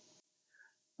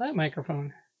that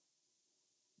microphone.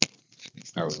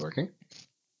 Are we working?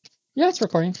 Yeah, it's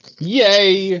recording.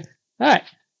 Yay! All right.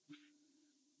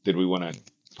 Did we want to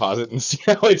pause it and see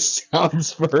how it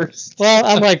sounds first?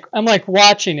 Well, I'm like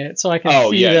watching it, so I can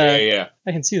see yeah.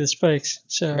 I can see the spikes.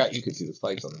 So I forgot you could see the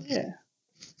spikes on it. yeah.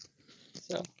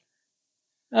 So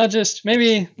I'll just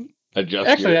maybe Adjust.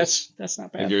 Actually, yours. that's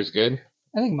not bad. Is yours good?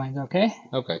 I think mine's okay.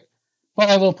 Okay. But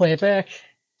I will play it back.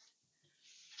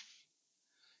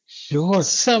 Sure.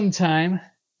 Sometime.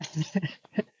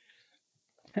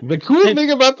 The cool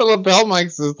thing about the lapel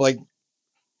mics is like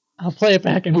I'll play it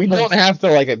back and we don't have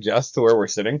to like adjust to where we're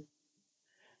sitting.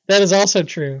 That is also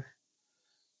true.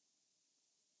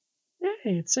 Yay,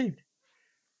 it's saved.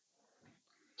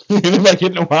 If I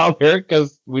get in a wild hair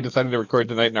because we decided to record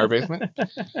tonight in our basement,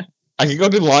 I can go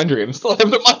do the laundry and still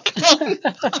have the mic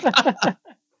on.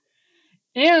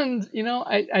 And,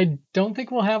 I don't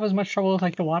think we'll have as much trouble with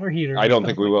like the water heater. I don't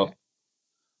think we will.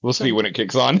 We'll see when it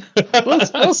kicks on.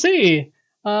 We'll see.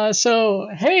 So,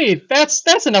 hey,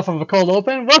 that's enough of a cold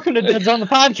open. Welcome to Deadzone the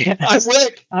podcast. I'm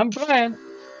Rick. I'm Brian.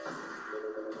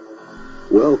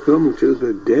 Welcome to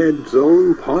the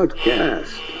Deadzone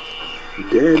podcast.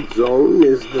 Deadzone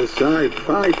is the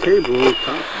sci-fi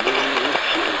tabletop.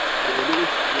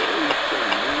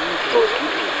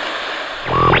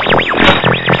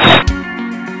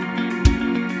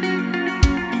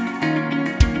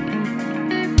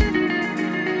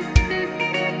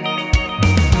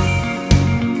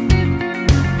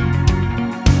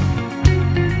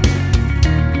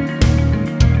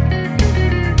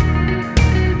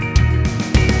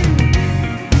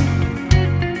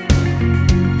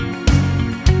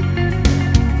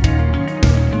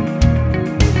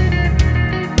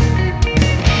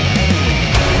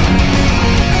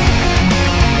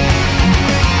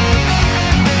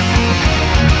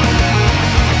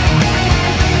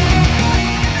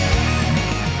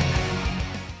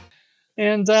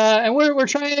 And we're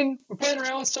playing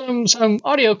around with some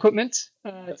audio equipment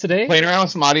today. Playing around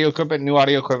with some audio equipment, new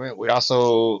audio equipment. We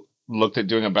also looked at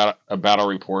doing a battle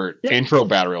report, intro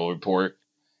battle report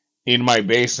in my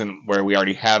basin where we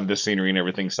already have the scenery and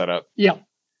everything set up. Yeah.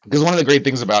 Because one of the great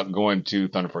things about going to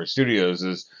Thunderforce Studios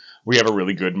is we have a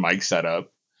really good mic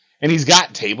setup. And he's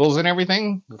got tables and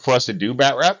everything for us to do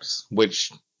bat reps,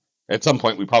 which at some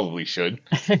point we probably should.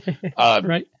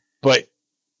 Right. But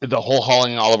the whole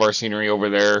hauling all of our scenery over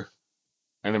there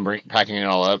and then packing it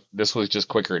all up, this was just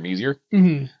quicker and easier.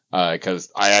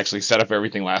 Because I actually set up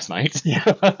everything last night.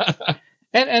 Yeah.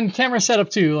 and camera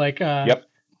setup too. Like, yep.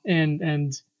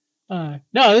 No,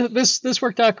 this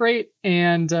worked out great.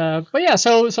 And, but yeah,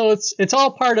 so it's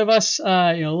all part of us,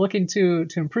 looking to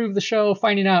improve the show,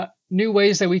 finding out new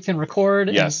ways that we can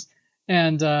record. Yes.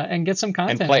 And get some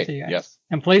content. And play. To you guys. Yes.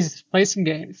 And play some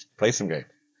games. Play some games.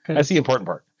 That's the important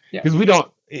part. Yeah. Because we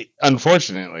don't,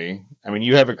 unfortunately, I mean,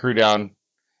 you have a crew down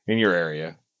in your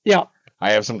area. Yeah.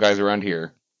 I have some guys around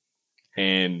here.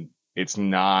 And it's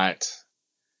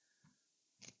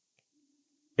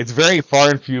very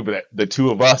far and few, but the two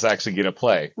of us actually get to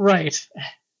play. Right.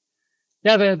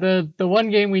 Yeah, the one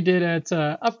game we did at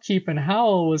Upkeep and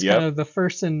Howl was kind of the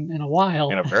first in a while.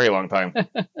 In a very long time.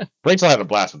 Rachel had a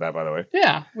blast with that, by the way.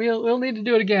 Yeah, we'll need to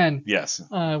do it again. Yes.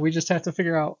 We just have to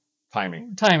figure out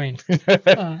timing.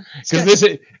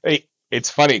 Because it's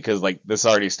funny because like this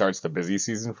already starts the busy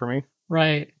season for me.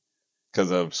 Right. Because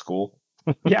of school.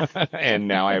 Yeah. And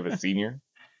now I have a senior.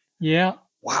 Yeah.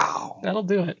 Wow. That'll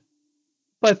do it.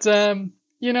 But other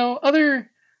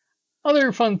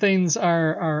fun things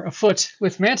are afoot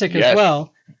with Mantic as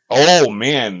well. Oh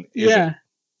man. Yeah.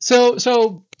 So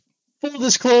full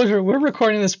disclosure, we're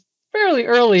recording this fairly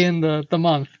early in the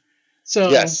month. So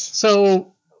yes. So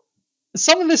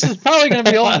some of this is probably going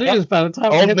to be old news by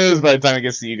the time it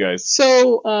gets to you guys.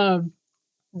 So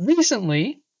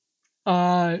recently,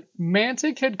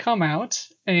 Mantic had come out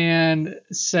and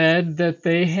said that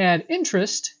they had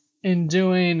interest in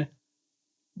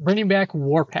bringing back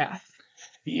Warpath.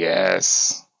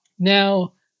 Yes.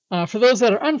 Now, for those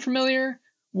that are unfamiliar,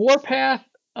 Warpath,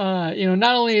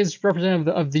 not only is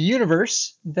representative of the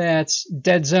universe, that's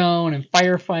Deadzone and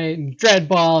Firefight and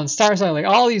Dreadball and Starsight, like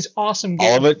all these awesome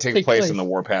games. All of it takes place in the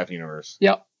Warpath universe.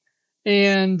 Yep.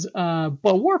 And,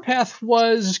 but Warpath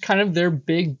was kind of their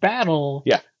big battle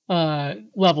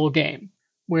level game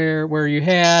where you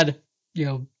had,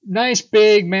 nice,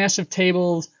 big, massive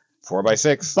tables.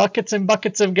 4x6. Buckets and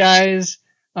buckets of guys.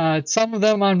 Some of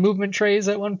them on movement trays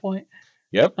at one point.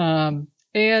 Yep. And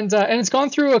it's gone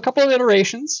through a couple of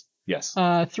iterations. Yes.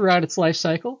 Throughout its life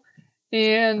cycle.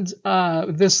 And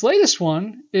this latest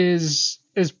one is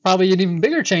probably an even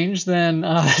bigger change than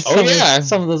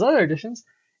some of those other editions.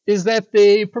 is that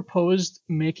they proposed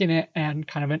making it at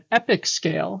kind of an epic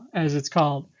scale, as it's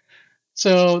called.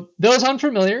 So those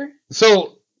unfamiliar,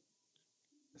 So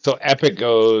Epic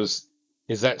goes,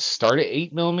 is that start at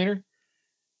 8mm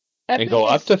and go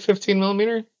up to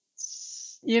 15mm?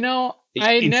 You know,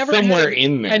 It's somewhere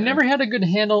in there. I never had a good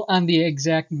handle on the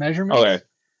exact measurements.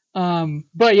 Okay.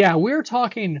 But yeah, we're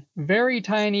talking very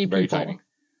tiny Very people. tiny.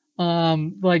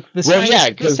 Like the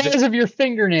size of your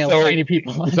fingernail, So- tiny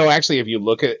people. So actually, if you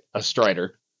look at a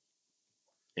Strider,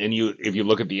 and if you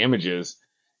look at the images,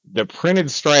 the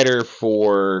printed Strider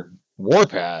for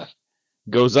Warpath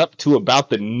goes up to about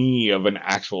the knee of an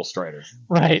actual Strider.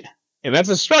 Right. And that's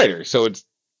a Strider, so it's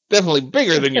definitely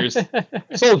bigger than your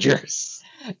soldiers.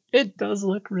 It does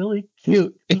look really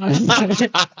cute. You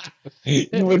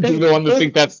would be the one to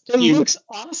think that's It cute. looks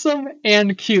awesome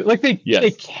and cute. Like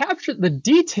they captured the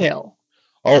detail.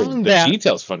 Oh, the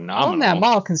detail's phenomenal. On that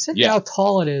model, considering how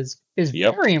tall it is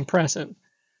very impressive.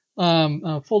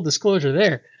 Full disclosure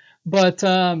there. But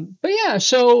yeah,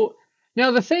 so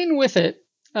now the thing with it,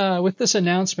 with this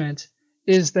announcement,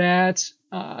 is that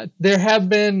there have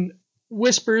been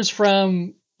whispers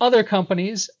from other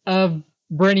companies of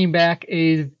bringing back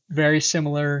a very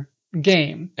similar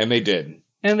game. And they did.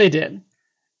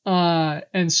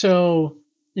 And so,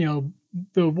 the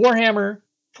Warhammer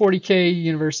 40K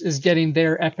universe is getting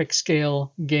their epic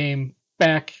scale game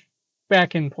back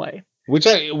in play. Which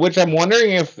I'm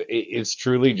wondering if it's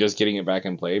truly just getting it back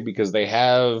in play, because they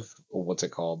have, what's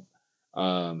it called?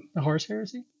 The Horus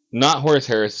Heresy? Not Horus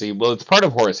Heresy. Well, it's part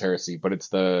of Horus Heresy, but it's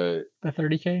the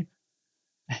 30K?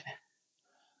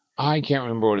 I can't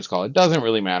remember what it's called. It doesn't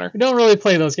really matter. We don't really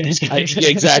play those games.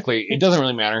 Exactly. It doesn't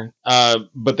really matter.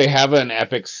 But they have an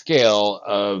epic scale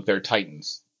of their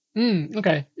Titans.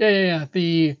 Okay. Yeah.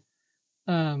 The,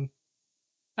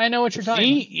 I know what you're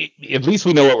talking about. At least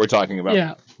we know what we're talking about.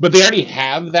 Yeah. But they already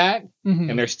have that, Mm-hmm.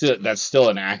 and that's still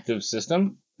an active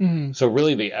system. Mm-hmm. So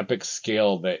really, the epic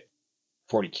scale that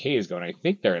 40K is going, I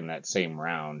think they're in that same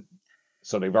round.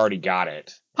 So they've already got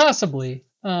it. Possibly.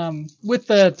 With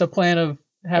the plan of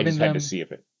having I just them. had to see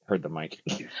if it heard the mic.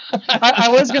 I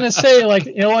was gonna say, like,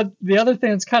 you know what? The other thing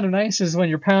that's kind of nice is when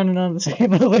you're pounding on the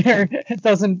table there, it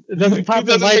doesn't pop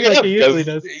the mic like it usually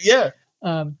does. Yeah.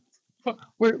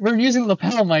 We're using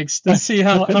lapel mics to see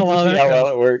how well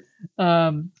it works.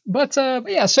 But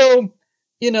yeah, so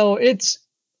it's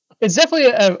definitely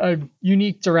a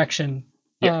unique direction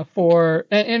for,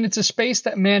 and it's a space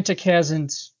that Mantic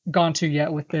hasn't gone to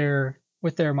yet with their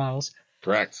models.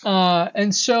 Correct.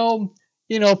 And so,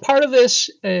 part of this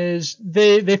is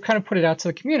they've kind of put it out to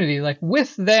the community. Like,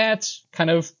 with that kind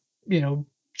of,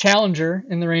 challenger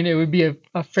in the ring, it would be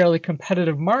a fairly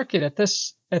competitive market at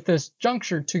this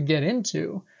juncture to get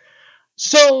into.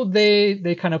 So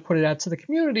they kind of put it out to the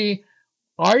community.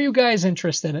 Are you guys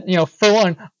interested in, for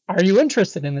one, are you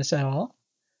interested in this at all?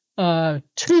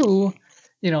 Two,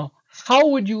 how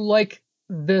would you like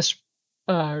this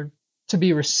to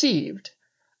be received?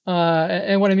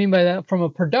 And what I mean by that from a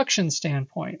production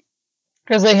standpoint,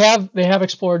 because they have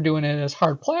explored doing it as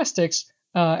hard plastics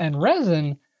and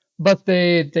resin, but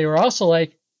they were also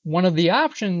like, one of the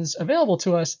options available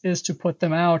to us is to put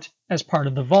them out as part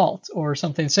of the vault or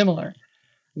something similar.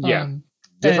 Yeah,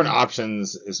 different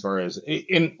options as far as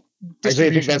in. Actually, I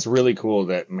think that's really cool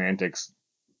that Mantic's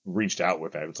reached out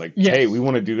with that. It's like, hey, we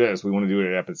want to do this, we want to do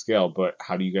it at epic scale, but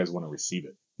how do you guys want to receive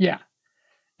it? Yeah.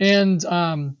 And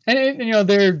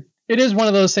it is one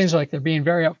of those things where, like, they're being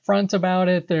very upfront about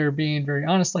it. They're being very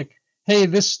honest. Like, hey,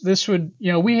 this would,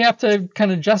 we have to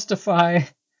kind of justify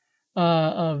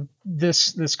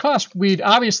this cost. We'd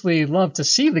obviously love to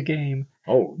see the game.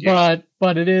 Oh, yeah.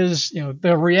 But it is,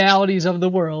 the realities of the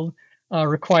world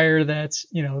require that,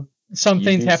 some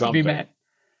things have to be met.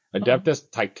 Adeptus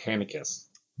Titanicus.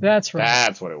 That's right.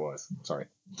 That's what it was. Sorry.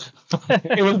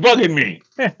 It was bugging me.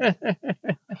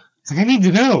 It's like, I need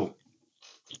to know.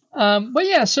 But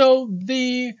yeah, so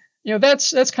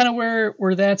that's kind of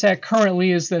where that's at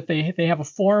currently, is that they have a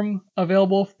forum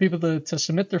available for people to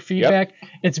submit their feedback.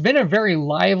 Yep. It's been a very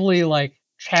lively, like,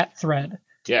 chat thread.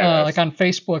 Yeah. Like on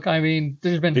Facebook. I mean,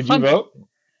 there's been. Did you vote?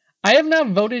 I have not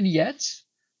voted yet.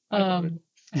 I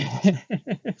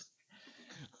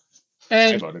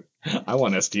voted. I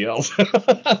want STLs.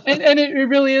 and it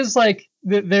really is like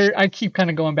I keep kind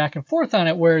of going back and forth on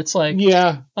it, where it's like,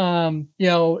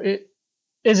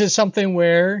 is it something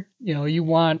where you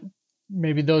want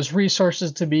maybe those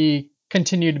resources to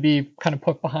continue to be kind of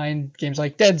put behind games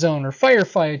like Deadzone or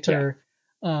Firefight, or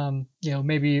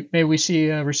maybe we see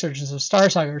a resurgence of Star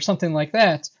Saga or something like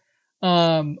that.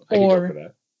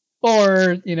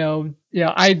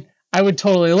 I would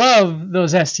totally love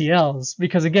those STLs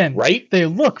because again, Right? they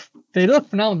look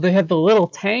phenomenal. They have the little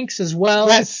tanks as well.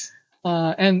 Yes.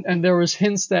 And there was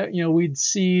hints that we'd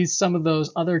see some of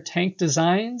those other tank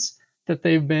designs that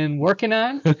they've been working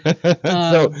on.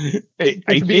 So It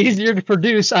would be easier to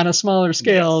produce on a smaller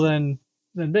scale than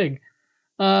big.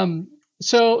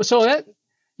 So that,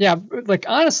 yeah, like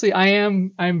honestly,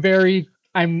 I'm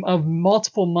of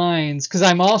multiple minds because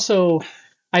I'm also,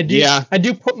 I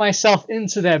do put myself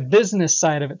into that business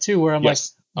side of it too, where I'm like,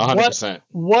 100%.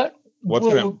 what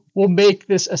will make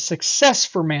this a success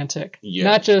for Mantic,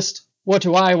 not just what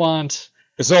do I want.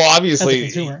 So obviously, as a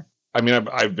consumer. I mean,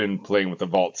 I've been playing with the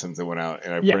Vault since it went out,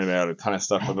 and I printed out a ton of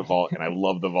stuff for the Vault, and I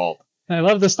love the Vault. And I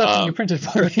love the stuff that you printed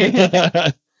for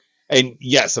me. And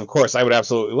yes, of course, I would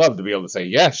absolutely love to be able to say,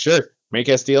 yeah, sure, make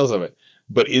STLs of it.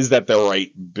 But is that the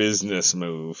right business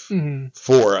move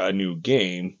for a new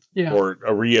game or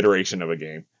a reiteration of a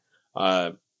game?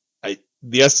 Also,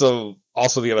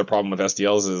 the other problem with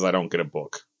STLs is I don't get a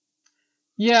book.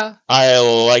 Yeah. I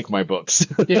like my books.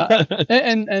 Yeah.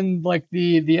 And like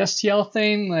the STL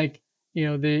thing, like,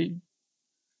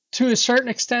 to a certain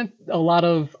extent, a lot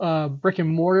of brick and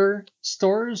mortar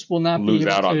stores will not lose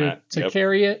be out able on that to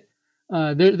carry it.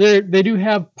 They do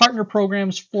have partner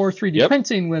programs for 3D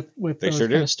printing with those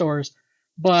kind of stores,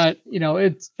 but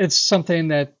it's something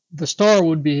that the store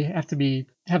would have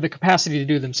the capacity to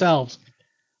do themselves,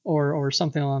 or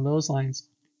something along those lines.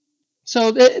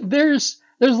 So there's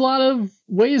a lot of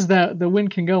ways that the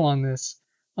wind can go on this.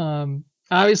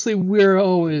 Obviously, we're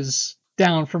always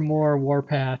down for more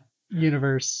Warpath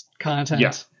universe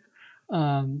content.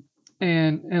 And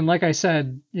like I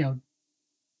said,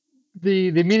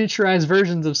 the miniaturized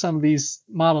versions of some of these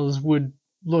models would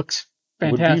look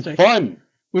fantastic.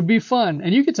 Would be fun,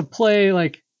 and you get to play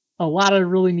like a lot of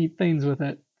really neat things with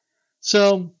it.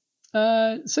 So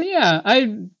yeah,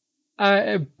 I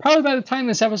probably by the time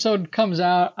this episode comes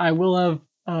out, I will have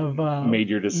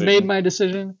made my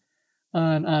decision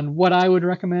on what I would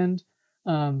recommend.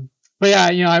 But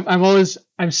yeah,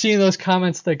 I'm seeing those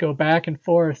comments that go back and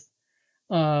forth.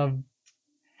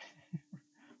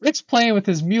 Rick's playing with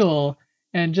his mule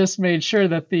and just made sure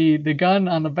that the gun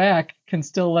on the back can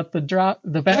still let the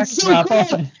back drop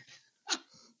open.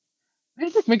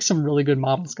 Rick makes some really good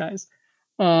models, guys.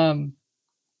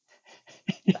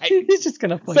 He's just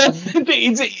gonna play.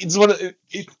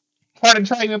 It's part of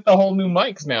trying out the whole new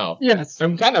mics now. Yes,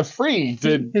 I'm kind of free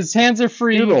to. His hands are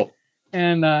free, doodle.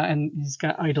 and he's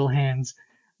got idle hands.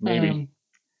 Maybe.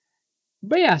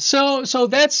 But yeah, so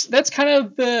that's kind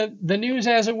of the news,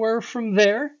 as it were, from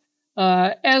there.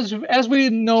 As we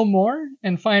know more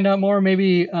and find out more,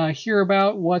 maybe hear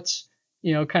about what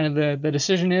kind of the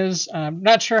decision is. I'm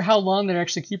not sure how long they're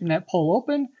actually keeping that poll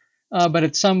open. But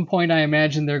at some point, I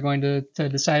imagine they're going to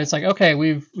decide. It's like, okay,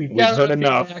 we've heard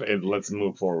enough, and let's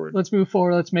move forward. Let's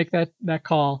make that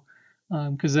call,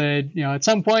 because at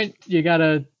some point you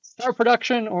gotta start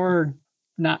production or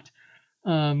not,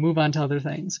 move on to other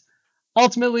things.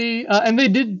 Ultimately, and they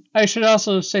did. I should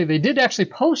also say they did actually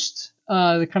post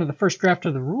the first draft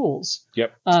of the rules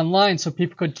online, so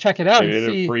people could check it out. They did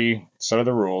a free set of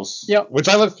the rules. Yep. Which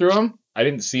I looked through them. I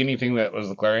didn't see anything that was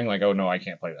declaring like, oh no, I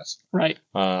can't play this. Right.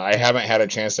 I haven't had a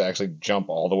chance to actually jump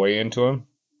all the way into them,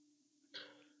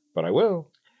 but I will.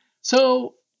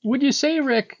 So, would you say,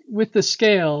 Rick, with the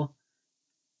scale,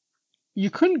 you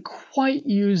couldn't quite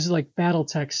use like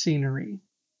BattleTech scenery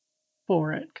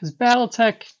for it? Because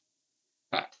BattleTech,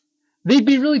 they'd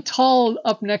be really tall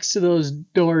up next to those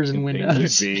doors and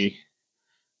windows. They'd be.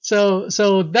 So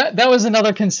that was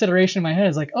another consideration in my head.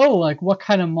 It's like, oh, like what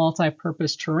kind of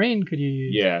multi-purpose terrain could you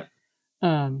use? Yeah.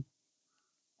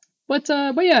 But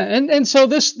yeah, and so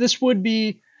this would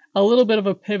be a little bit of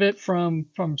a pivot from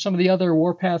some of the other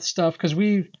Warpath stuff, because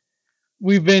we've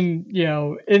been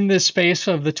in this space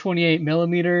of the 28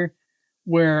 millimeter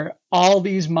where all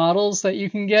these models that you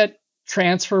can get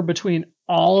transfer between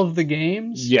all of the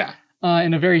games. Yeah.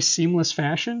 In a very seamless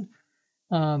fashion.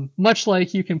 Much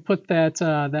like you can put that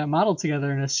model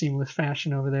together in a seamless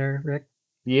fashion over there, Rick.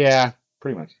 Yeah,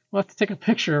 pretty much. We'll have to take a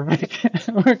picture of Rick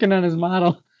working on his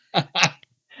model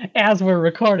as we're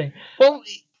recording. Well,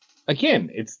 again,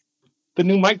 it's the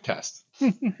new mic test.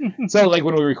 So, like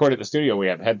when we record at the studio, we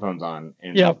have headphones on,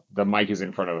 and the mic is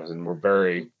in front of us, and we're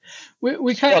very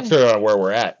we kind of sure where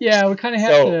we're at. Yeah, we kind of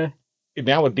have to.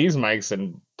 Now with these mics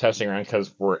and testing around,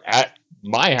 because we're at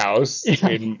my house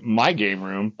in my game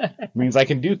room, means I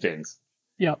can do things.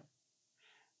 Yep.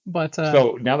 But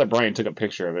so now that Brian took a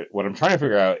picture of it, what I'm trying to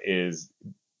figure out is,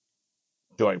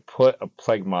 do I put a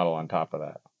plague model on top of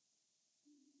that,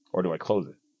 or do I close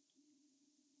it?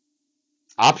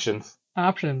 Options.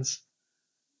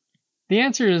 The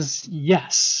answer is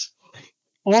yes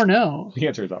or no. The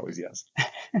answer is always yes.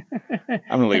 I'm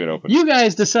going to leave it open. You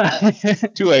guys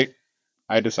decide. Too late.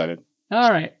 I decided.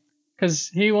 All right. Because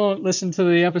he won't listen to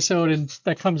the episode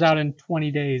that comes out in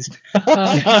 20 days.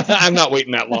 I'm not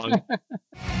waiting that long.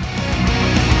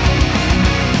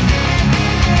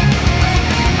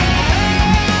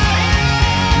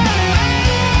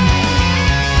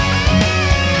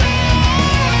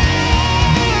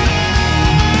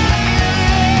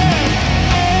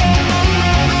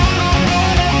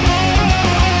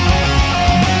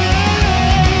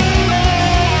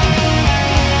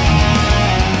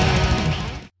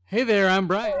 Hey there, I'm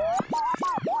Brian.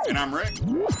 And I'm Rick.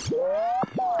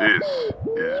 This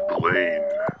is Blaine.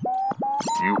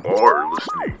 You are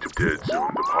listening to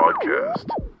Deadzone, the podcast.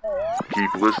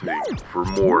 Keep listening for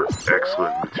more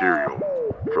excellent material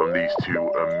from these two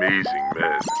amazing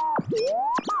men.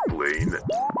 Blaine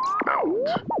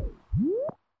out.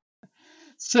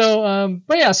 So,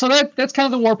 so that's kind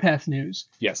of the Warpath news.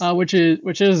 Yes. Which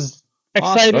is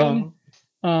exciting.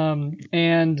 Awesome.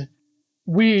 And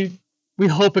we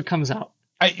hope it comes out.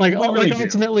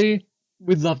 Ultimately,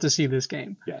 we'd love to see this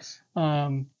game. Yes.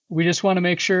 We just want to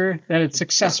make sure that it's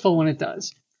successful when it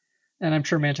does. And I'm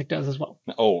sure Mantic does as well.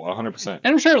 Oh, 100%.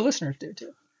 And I'm sure our listeners do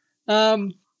too.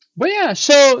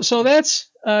 So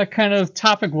that's kind of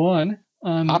topic one.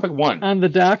 Topic one. On the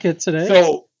docket today.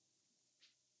 So,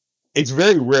 it's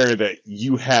very rare that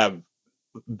you have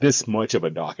this much of a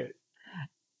docket.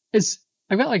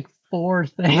 I've got like 4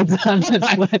 things on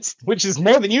this list. Which is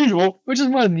more than usual.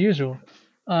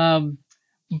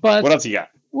 But What else you got?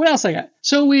 What else I got?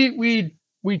 So we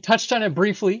touched on it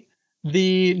briefly.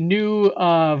 The new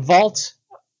Vault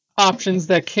options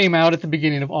that came out at the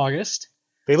beginning of August.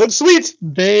 They look sweet.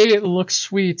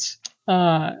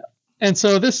 And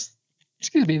so this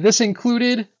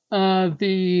included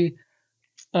the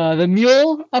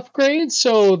mule upgrade,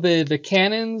 so the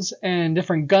cannons and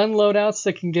different gun loadouts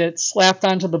that can get slapped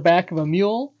onto the back of a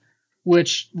mule,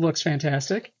 which looks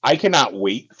fantastic. I cannot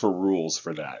wait for rules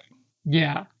for that.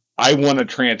 Yeah. I want to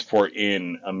transport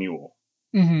in a mule.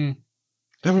 Mm-hmm.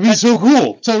 That would be so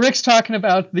cool. So Rick's talking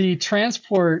about the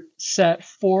transport set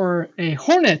for a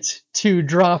Hornet to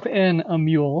drop in a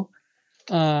mule.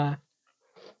 So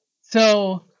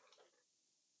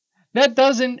that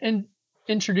doesn't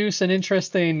introduce an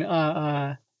interesting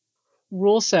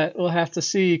rule set. We'll have to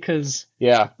see, because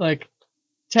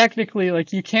technically,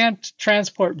 you can't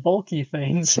transport bulky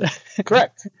things.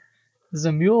 Correct. Is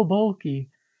a mule bulky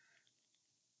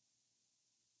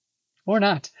or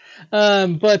not?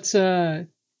 And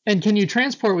can you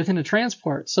transport within a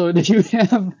transport? So do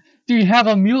you have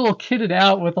a mule kitted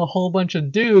out with a whole bunch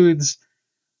of dudes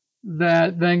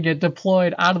that then get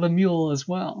deployed out of the mule as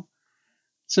well?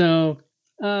 So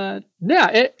if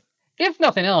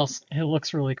nothing else, it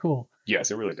looks really cool.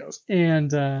 Yes, it really does.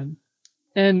 And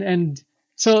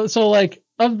so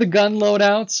of the gun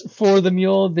loadouts for the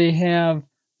mule, they have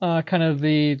kind of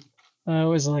the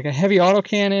was like a heavy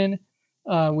autocannon,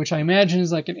 which I imagine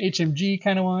is like an HMG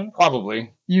kind of one.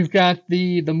 Probably. You've got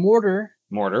the mortar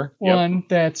one. Yep.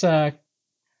 That's though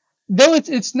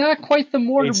it's not quite the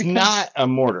mortar. It's not a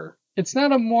mortar. It's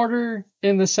not a mortar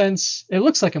in the sense it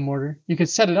looks like a mortar. You could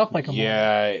set it up like a mortar.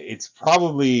 Yeah, it's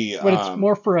probably. But it's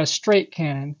more for a straight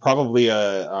cannon. Probably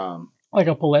a like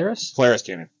a Polaris. Polaris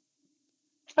cannon.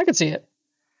 I could see it.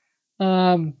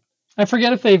 I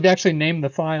forget if they've actually named the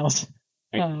files,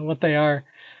 what they are.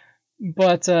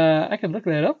 But I could look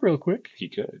that up real quick. He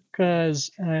could.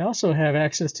 Because I also have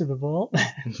access to the vault.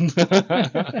 Because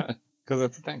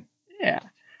that's the thing. Yeah.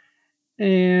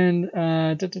 And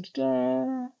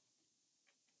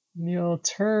mule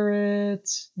turret.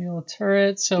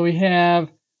 So we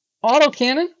have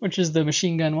autocannon, which is the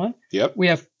machine gun one. Yep. We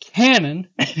have cannon,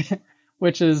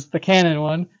 which is the cannon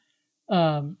one.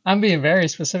 I'm being very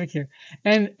specific here.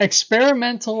 And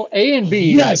experimental A and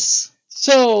B. Yes.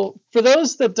 So, for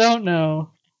those that don't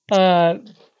know, there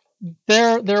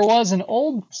was an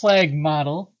old Plague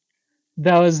model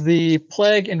that was the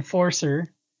Plague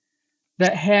Enforcer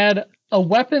that had a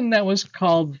weapon that was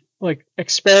called,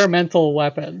 experimental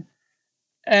weapon.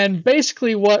 And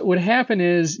basically what would happen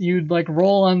is you'd,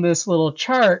 roll on this little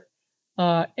chart,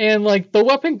 and, the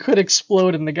weapon could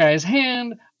explode in the guy's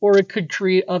hand, or it could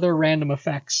create other random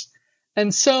effects.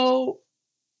 And so,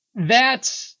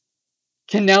 that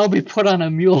can now be put on a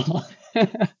mule.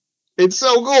 It's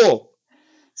so cool.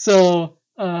 So,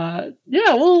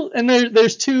 and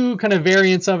there's 2 kind of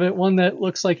variants of it. One that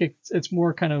looks like it's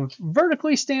more kind of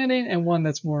vertically standing, and one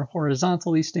that's more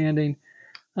horizontally standing.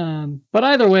 But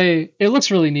either way, it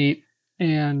looks really neat.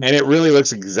 And it really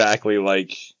looks exactly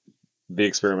like the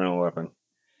experimental weapon.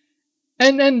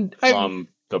 And from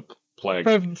the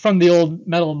plague. from the old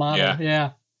metal model,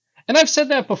 Yeah. And I've said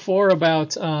that before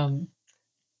about the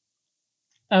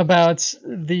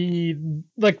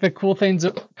cool things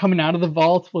coming out of the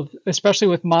vault, especially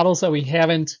with models that we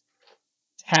haven't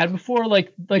had before,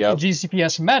 like the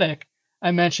GCPS medic.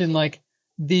 I mentioned like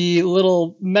the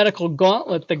little medical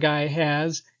gauntlet the guy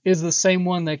has is the same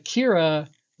one that Kira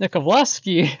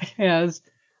Nikolevsky has,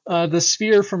 the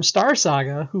sphere from Star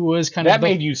Saga, who was kind of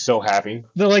made you so happy.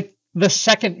 The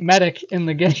second medic in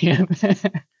the game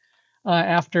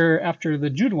after the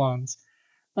Judwans.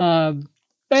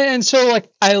 And so like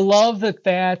I love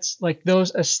that like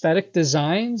those aesthetic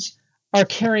designs are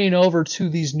carrying over to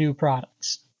these new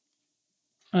products.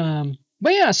 But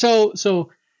yeah, so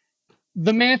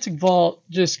the Mantic Vault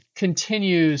just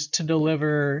continues to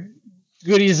deliver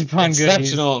goodies upon goodies.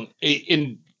 Exceptional.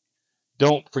 And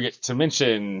don't forget to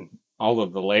mention all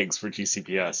of the legs for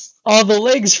GCPS. All the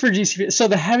legs for GCPS. So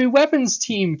the heavy weapons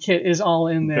team kit is all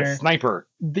in there. The sniper.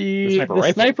 The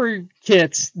sniper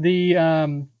kits. And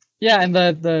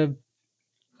the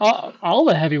all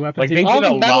the heavy weapons. Like they did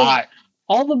a lot.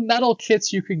 All the metal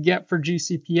kits you could get for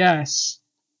GCPS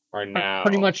are now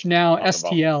pretty much now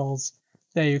STLs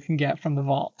that you can get from the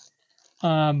vault.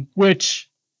 Which,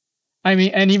 I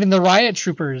mean, and even the riot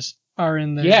troopers are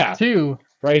in there too.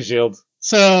 Riot shields.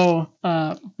 So,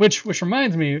 which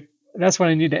reminds me, that's what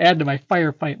I need to add to my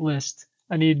firefight list.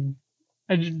 I need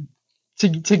to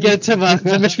get to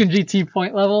the Michigan GT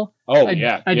point level.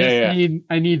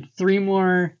 I need 3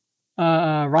 more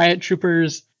riot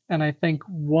troopers, and I think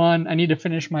 1. I need to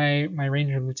finish my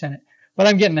ranger lieutenant, but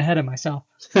I'm getting ahead of myself.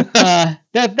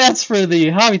 That's for the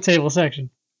hobby table section.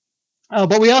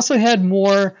 But we also had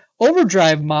more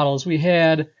overdrive models. We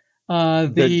had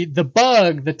the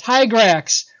Bug, the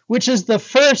Tigrax, which is the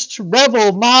first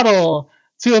Rebel model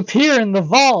to appear in the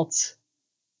vault.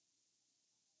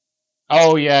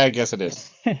 Oh yeah, I guess it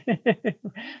is.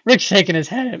 Rick's shaking his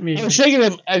head at me. I'm shaking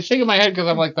my head because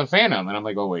I'm like the Phantom, and I'm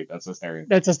like, oh wait, that's Asterion.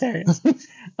 That's Asterion.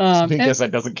 I guess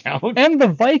that doesn't count. And the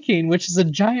Viking, which is a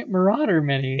giant Marauder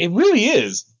mini. It really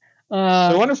is. So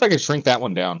I wonder if I could shrink that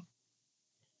one down.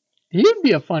 He would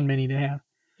be a fun mini to have.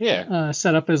 Yeah.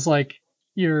 Set up as like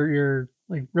your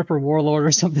like Ripper Warlord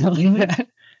or something like that.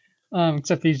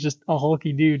 Except he's just a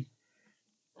hulky dude.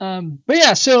 But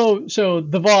yeah, so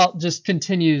the vault just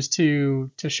continues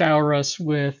to shower us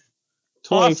with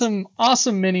toys.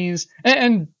 awesome minis,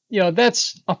 and you know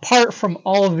that's apart from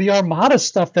all of the Armada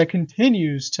stuff that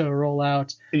continues to roll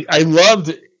out. I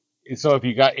loved. So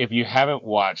if you haven't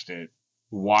watched it,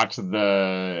 watch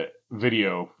the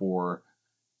video for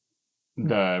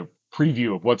the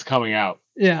preview of what's coming out.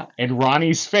 Yeah, and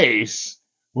Ronnie's face.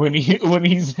 When he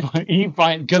finds,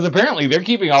 because apparently they're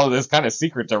keeping all of this kind of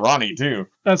secret to Ronnie too.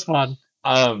 That's fun.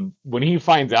 When he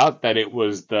finds out that it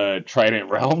was the Trident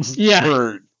Realms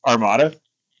for Armada,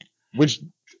 which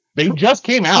they just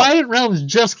came out. Trident Realms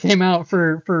just came out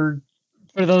for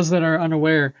those that are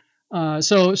unaware.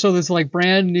 So there's like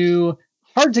brand new,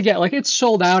 hard to get. Like it's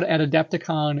sold out at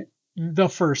Adepticon the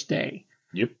first day.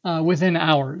 Yep. Within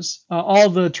hours, all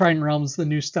the Trident Realms, the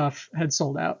new stuff had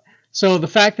sold out. So the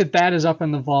fact that is up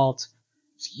in the vault,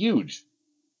 it's huge.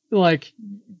 Like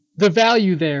the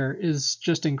value there is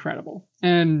just incredible,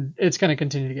 and it's going to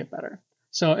continue to get better.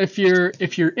 So if you're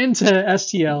into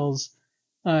STLs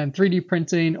and 3D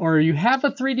printing, or you have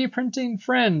a 3D printing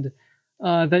friend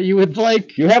that you would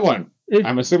like, you have one.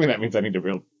 I'm assuming that means I need to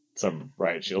build some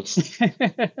riot shields.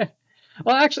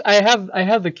 Well, actually, I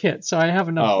have the kit, so I have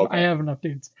enough. Oh, okay. I have enough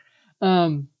dudes.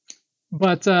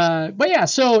 But yeah.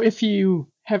 So if you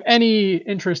have any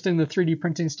interest in the 3D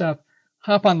printing stuff,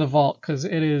 hop on the vault because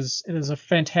it is a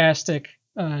fantastic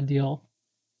deal.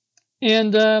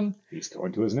 And he's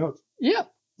going to his notes. Yeah.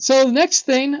 So the next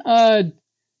thing, the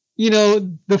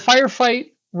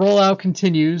firefight rollout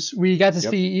continues. We got to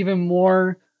see even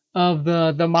more of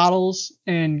the models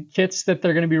and kits that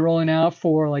they're going to be rolling out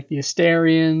for like the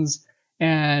Asterians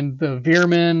and the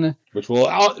Veermen,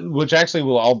 which actually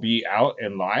will all be out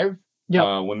and live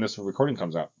when this recording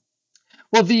comes out.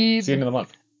 Well, it's the end of the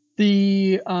month.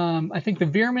 I think the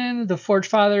Veermen, the Forge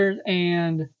Fathers,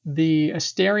 and the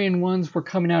Asterian ones were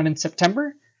coming out in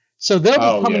September, so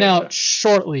they'll be coming out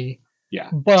shortly. Yeah.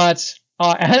 But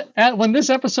when this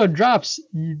episode drops,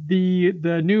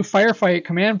 the new Firefight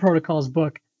Command Protocols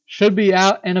book should be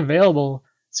out and available.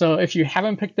 So if you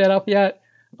haven't picked that up yet,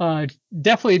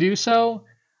 definitely do so.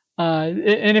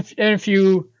 And if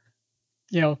you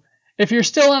if you're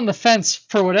still on the fence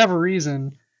for whatever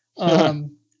reason.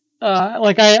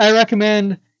 I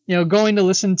recommend, going to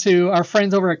listen to our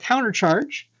friends over at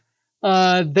Countercharge.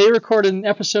 They recorded an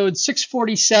episode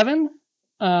 647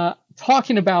 to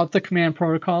talking about the command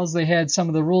protocols. They had some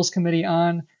of the rules committee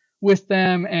on with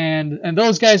them, and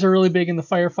those guys are really big in the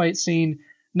firefight scene.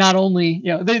 Not only,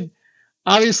 they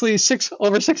obviously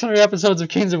over 600 episodes of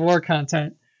Kings of War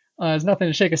content is nothing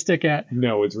to shake a stick at.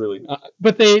 No, it's really not.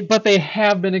 But they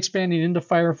have been expanding into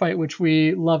firefight, which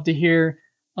we love to hear.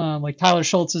 Like Tyler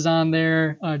Schultz is on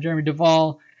there, Jeremy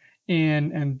Duvall,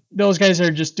 and those guys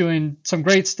are just doing some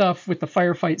great stuff with the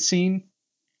firefight scene.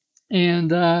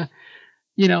 And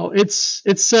it's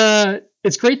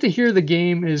great to hear the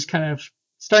game is kind of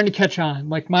starting to catch on.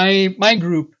 Like my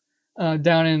group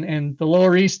down in the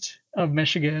Lower East of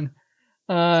Michigan,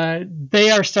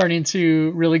 they are starting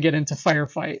to really get into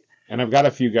firefight. And I've got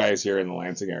a few guys here in the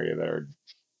Lansing area that are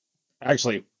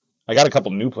actually, I got a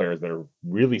couple new players that are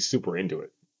really super into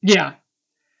it. Yeah.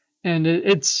 And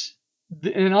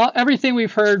everything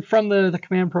we've heard from the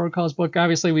Command Protocols book,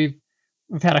 obviously we've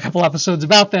had a couple episodes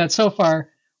about that so far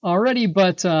already,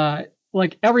 but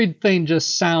like everything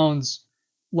just sounds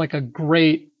like a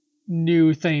great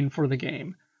new thing for the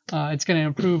game. It's going to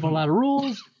improve a lot of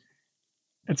rules.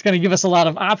 It's going to give us a lot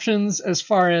of options as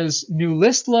far as new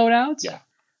list loadouts. Yeah.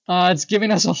 It's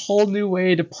giving us a whole new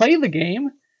way to play the game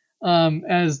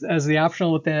as the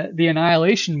optional with the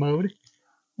Annihilation mode,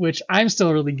 which I'm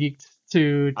still really geeked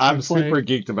to I'm play. super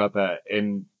geeked about that.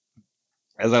 And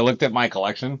as I looked at my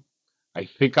collection, I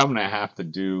think I'm going to have to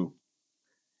do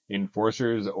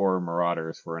Enforcers or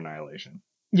Marauders for Annihilation.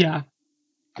 Yeah.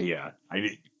 Yeah.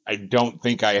 I don't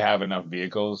think I have enough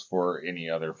vehicles for any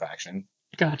other faction.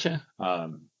 Gotcha. I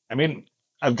mean,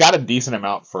 I've got a decent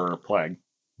amount for Plague.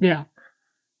 Yeah.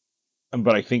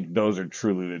 But I think those are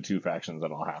truly the two factions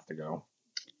that I'll have to go.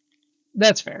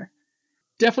 That's fair.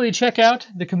 Definitely check out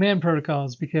the Command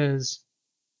Protocols because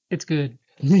it's good.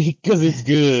 Because it's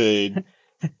good.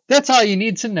 That's all you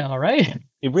need to know, right?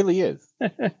 It really is.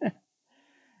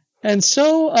 And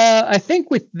so I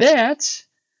think with that,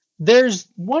 there's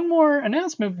one more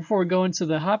announcement before we go into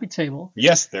the hobby table.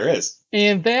 Yes, there is.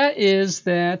 And that is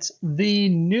that the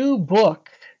new book,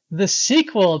 the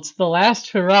sequel to The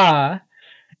Last Hurrah,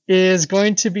 is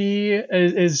going to be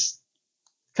is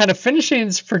kind of finishing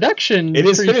its production. It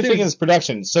is finishing its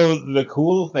production. So the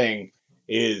cool thing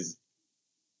is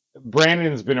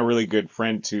Brandon's been a really good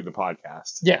friend to the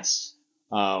podcast. Yes.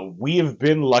 We have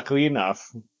been lucky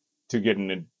enough to get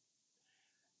an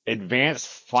advanced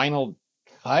final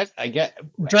cut. I get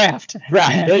draft.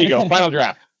 There you go. Final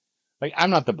draft. Like,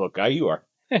 I'm not the book guy. You are.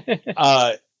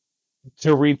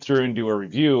 To read through and do a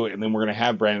review, and then we're going to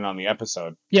have Brandon on the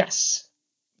episode. Yes.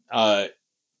 And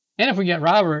if we get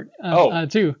Robert,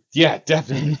 too. Yeah,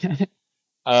 definitely.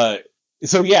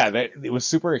 So yeah, it was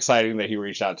super exciting that he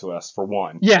reached out to us for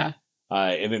one. Yeah.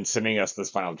 And then sending us this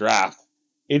final draft.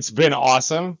 It's been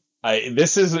awesome.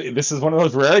 This is one of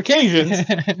those rare occasions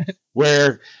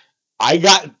where I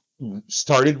got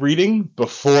started reading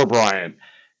before Brian.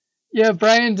 Yeah,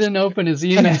 Brian didn't open his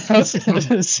emails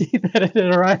to see that it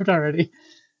had arrived already.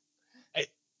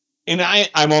 And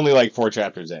I'm only like 4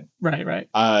 chapters in. Right.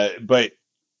 But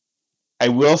I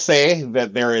will say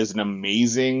that there is an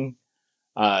amazing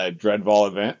Dreadball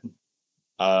event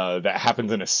that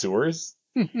happens in a sewers,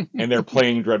 and they're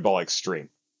playing Dreadball Extreme.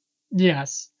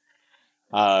 Yes.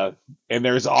 And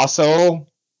there's also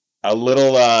a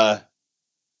little...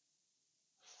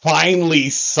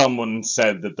 finally, someone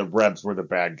said that the Rebs were the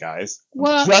bad guys.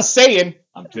 Well, just saying.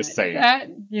 I'm just saying.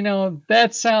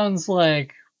 That sounds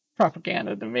like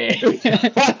propaganda to me.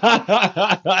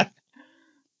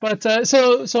 But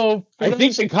so I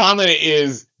think the comment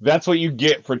is that's what you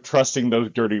get for trusting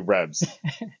those dirty Rebs,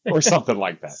 or something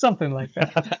like that. Something like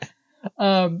that.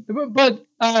 But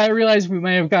I realize we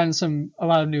may have gotten a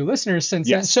lot of new listeners since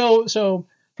then. So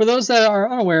for those that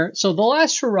are unaware, so The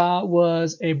Last Hurrah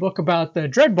was a book about the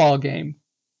Dreadball game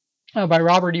by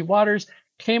Robert E. Waters.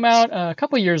 Came out a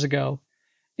couple years ago,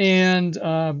 and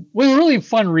was a really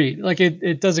fun read. Like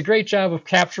it does a great job of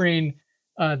capturing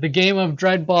the game of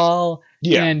Dreadball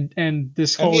and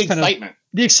this whole the kind excitement. of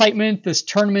the excitement, this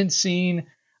tournament scene.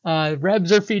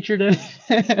 Rebs are featured in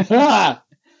it.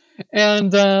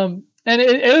 And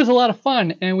it was a lot of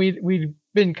fun, and we'd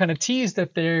been kind of teased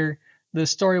that the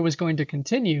story was going to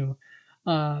continue,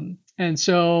 and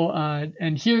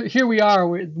here we are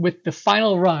with the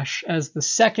final rush as the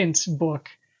second book,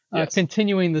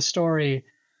 continuing the story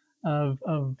of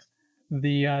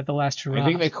the Last Hurrah. I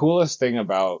think the coolest thing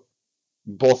about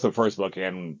both the first book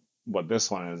and what this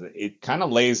one is, it kind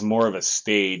of lays more of a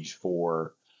stage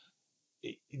for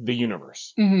the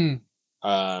universe.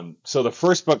 Mm-hmm. So the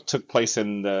first book took place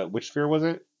in which sphere was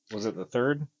it? Was it the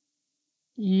third?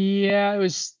 Yeah, it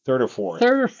was third or fourth.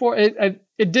 third or fourth.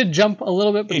 It did jump a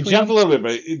little bit. It jumped a little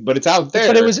bit, but it's out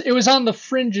there. But it was on the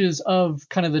fringes of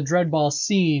kind of the Dreadball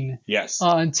scene. Yes.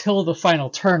 Until the final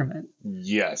tournament.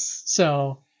 Yes.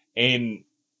 So. And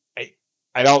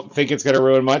I don't think it's going to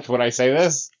ruin much when I say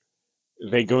this.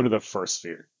 They go to the first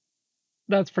sphere.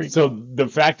 That's pretty cool. So the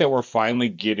fact that we're finally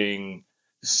getting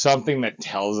something that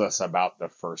tells us about the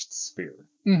first sphere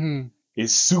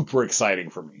is super exciting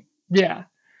for me. Yeah.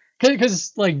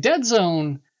 Because like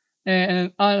Deadzone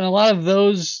and a lot of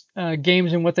those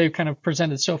games and what they've kind of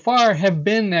presented so far have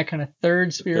been that kind of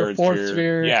third sphere, fourth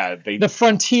sphere. Yeah. The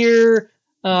frontier.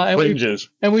 Fringes.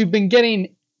 And we've been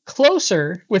getting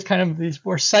closer with kind of these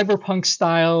more cyberpunk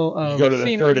style of go to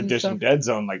the third edition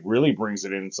Deadzone, like really brings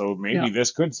it in. So maybe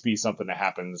this could be something that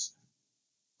happens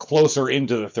closer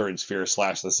into the third sphere /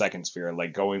 the second sphere,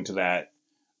 like going to that.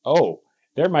 Oh,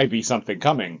 there might be something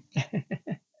coming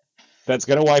that's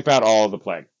going to wipe out all of the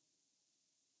plague.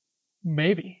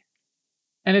 Maybe.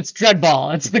 And it's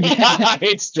Dreadball. It's the game.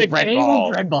 It's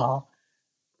Dreadball. Dreadball.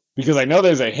 Because I know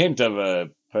there's a hint of a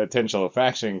potential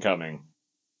faction coming.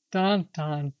 Dun,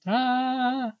 dun,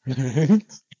 dun.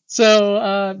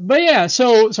 So, but yeah,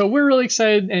 so we're really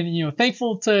excited and,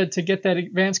 thankful to get that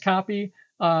advanced copy.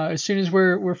 As soon as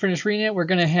we're finished reading it, we're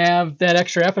going to have that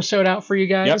extra episode out for you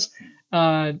guys.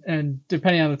 Yep. And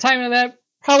depending on the timing of that,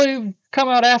 probably come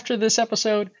out after this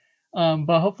episode.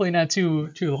 But hopefully not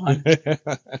too long.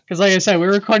 Because like I said,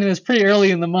 we're recording this pretty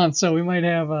early in the month, so we might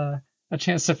have a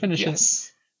chance to finish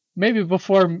it. Maybe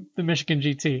before the Michigan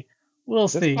GT. We'll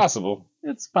see.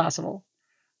 It's possible.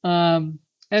 And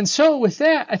so with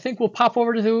that, I think we'll pop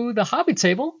over to the hobby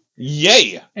table.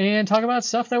 Yay! And talk about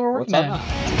stuff that we're working on.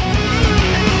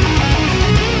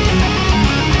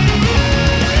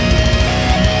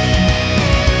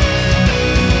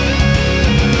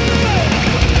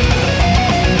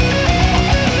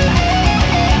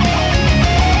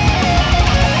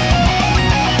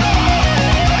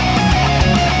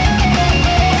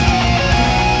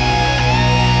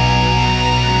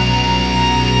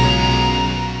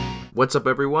 What's up,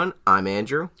 everyone? I'm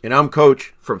Andrew. And I'm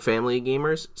Coach. From Family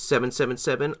Gamers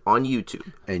 777 on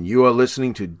YouTube. And you are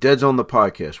listening to Deadzone the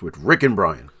Podcast with Rick and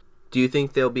Brian. Do you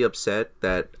think they'll be upset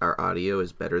that our audio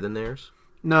is better than theirs?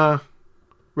 Nah.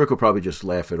 Rick will probably just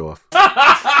laugh it off.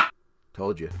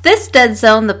 Told you. This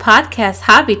Deadzone the Podcast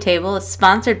hobby table is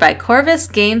sponsored by Corvus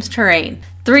Games Terrain.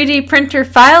 3D printer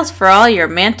files for all your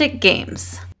Mantic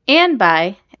games. And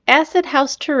by Acid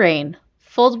House Terrain.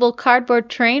 Foldable cardboard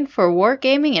terrain for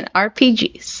wargaming and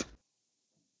RPGs.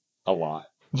 A lot.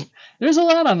 There's a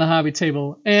lot on the hobby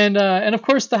table. And of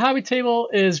course, the hobby table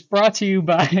is brought to you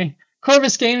by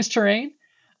Corvus Games Terrain,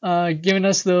 giving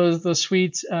us those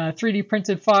sweet 3D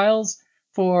printed files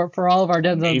for all of our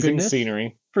Deadzone goodness.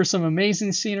 Scenery. For some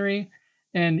amazing scenery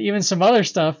and even some other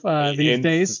stuff these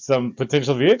days. Some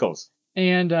potential vehicles.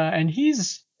 And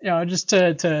he's, just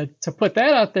to put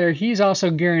that out there, he's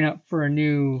also gearing up for a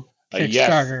new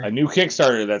Kickstarter. A new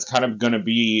Kickstarter that's kind of going to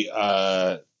be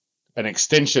an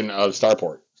extension of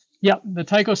Starport. Yep, the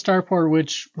Tycho Starport,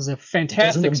 which was a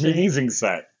fantastic, amazing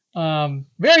set.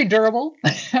 Very durable.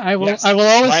 I will always say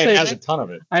Brian has a ton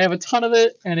of it. I have a ton of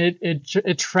it, and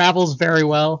it travels very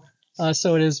well.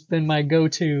 So it has been my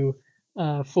go-to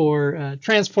for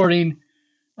transporting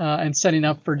and setting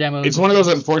up for demos. It's one of those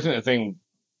unfortunate things.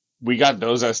 We got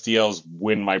those STLs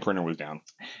when my printer was down.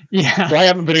 Yeah. So I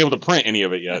haven't been able to print any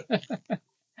of it yet.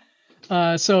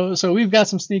 So we've got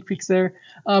some sneak peeks there.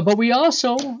 But we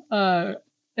also, we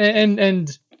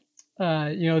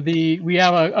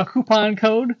have a coupon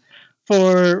code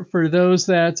for those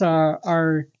that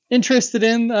are interested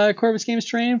in Corvus Games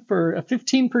Terrain for a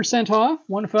 15% off,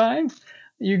 15.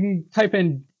 You can type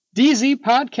in DZ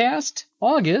Podcast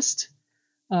August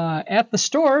at the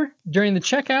store during the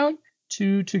checkout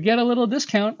to get a little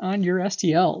discount on your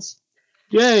STLs.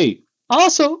 Yay!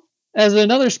 Also, as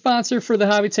another sponsor for the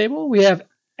hobby table, we have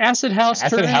Acid House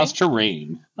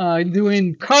Terrain.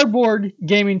 Doing cardboard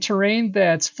gaming terrain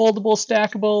that's foldable,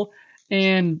 stackable,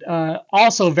 and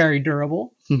also very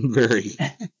durable. Very.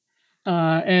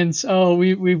 And so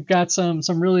we've got some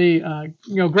really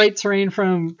great terrain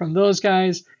from those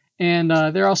guys, and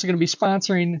they're also going to be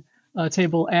sponsoring a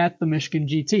table at the Michigan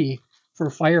GT for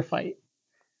Firefight.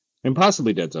 And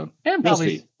possibly Deadzone. And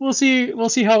probably we'll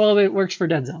see how well it works for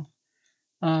Deadzone.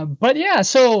 But yeah,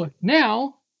 so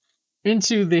now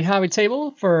into the hobby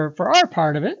table for our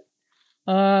part of it.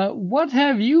 What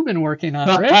have you been working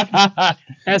on, Rick?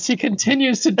 As he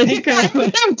continues to tinker.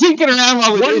 I'm tinkering around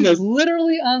while we're doing this.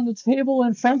 Literally on the table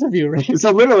in front of you, Rick.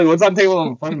 So literally, what's on the table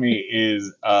in front of me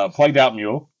is a plagued out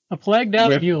mule. A plagued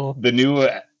out mule. The new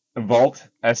Vault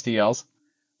STLs.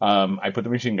 I put the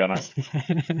machine gun on,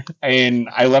 and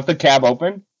I left the cab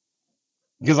open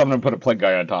because I'm going to put a plague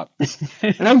guy on top.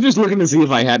 And I'm just looking to see if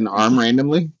I had an arm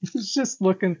randomly. He's just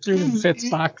looking through the fits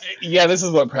box. Yeah, this is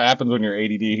what happens when you're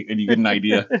ADD and you get an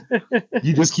idea.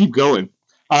 You just keep going.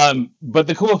 But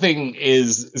the cool thing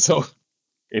is, so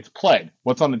it's plague.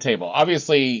 What's on the table?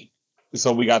 Obviously,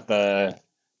 so we got the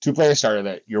 2-player starter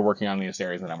that you're working on the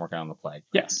Asterians and I'm working on the plague.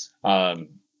 Yes.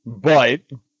 But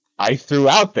I threw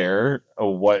out there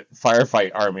what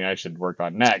firefight army I should work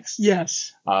on next.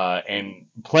 Yes. And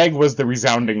Plague was the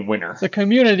resounding winner. The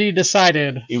community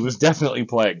decided It was definitely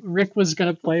Plague. Rick was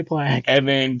going to play Plague. And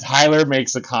then Tyler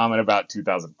makes a comment about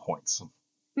 2,000 points.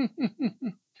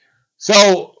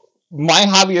 So my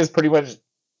hobby has pretty much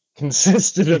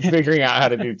consisted of figuring out how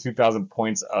to do 2,000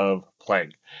 points of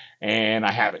Plague. And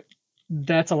I have it.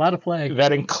 That's a lot of Plague.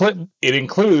 It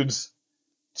includes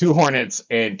 2 Hornets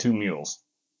and 2 Mules.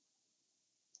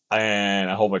 And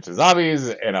a whole bunch of zombies,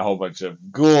 and a whole bunch of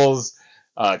ghouls,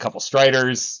 a couple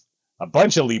striders, a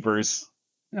bunch of leapers.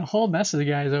 A whole mess of the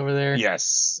guys over there.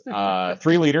 Yes.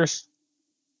 3 leaders.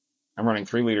 I'm running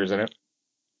 3 leaders in it.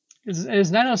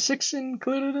 Is 906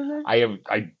 included in there?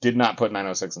 I did not put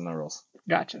 906 in the rules.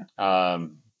 Gotcha.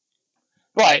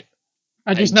 But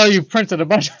I just know you printed a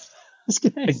bunch of those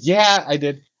guys. Yeah, I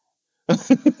did.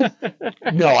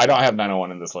 No, I don't have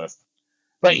 901 in this list.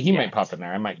 But he might pop in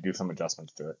there. I might do some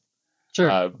adjustments to it.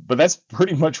 Sure. But that's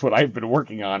pretty much what I've been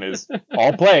working on is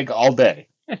all Plague all day.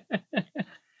 To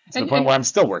the point where I'm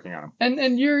still working on them.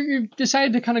 And you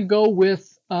decided to kind of go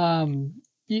with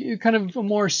you kind of a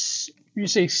more, you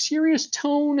say, serious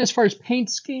tone as far as paint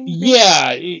scheme?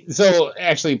 Yeah. So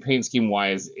actually, paint scheme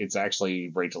wise, it's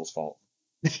actually Rachel's fault.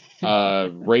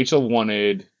 Rachel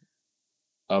wanted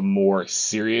a more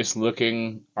serious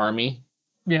looking army.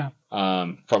 Yeah.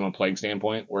 From a Plague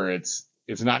standpoint, where it's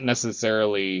not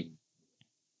necessarily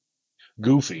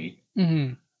goofy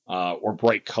or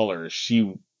bright colors.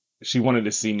 She wanted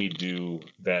to see me do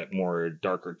that more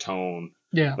darker tone,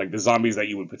 like the zombies that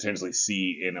you would potentially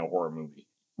see in a horror movie,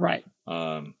 right?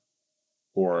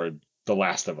 Or The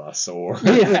Last of Us, or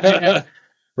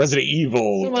Resident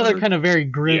Evil, some other kind of very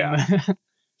grim. Yeah.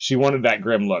 She wanted that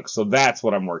grim look, so that's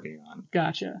what I'm working on.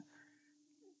 Gotcha.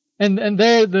 And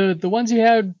they're the ones you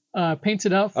had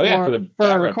painted up for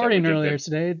our recording earlier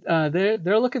today.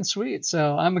 They're looking sweet.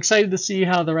 So I'm excited to see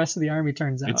how the rest of the army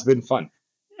turns out. It's been fun.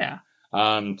 Yeah.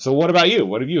 So what about you?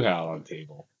 What have you had on the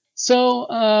table? So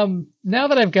now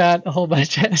that I've got a whole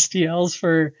bunch of STLs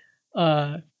for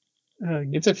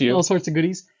it's a few all sorts of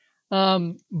goodies.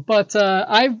 But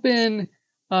I've been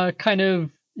kind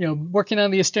of working on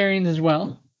the Asterians as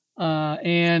well.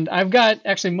 And I've got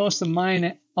actually most of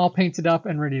mine all painted up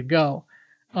and ready to go.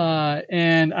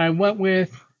 And I went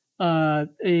with I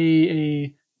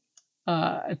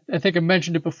think I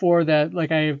mentioned it before that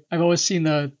like I've always seen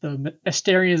the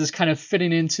Asterians as kind of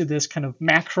fitting into this kind of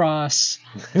Macross.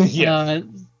 Yeah.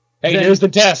 Hey, here's the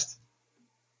test.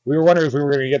 We were wondering if we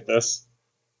were going to get this.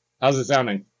 How's it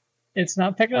sounding? It's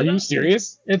not picking up. Are you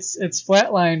serious? It's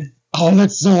flatlined. Oh,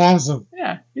 that's so awesome.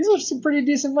 Yeah, these are some pretty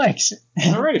decent mics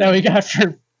All right. that we got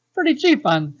for pretty cheap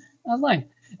online.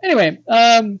 Anyway,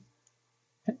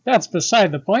 that's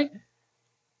beside the point.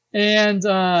 And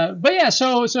but yeah,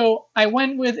 so I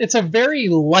went with it's a very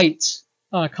light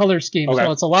color scheme. Okay.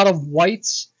 So it's a lot of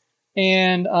whites,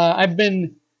 and I've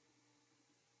been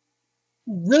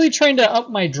really trying to up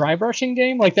my dry brushing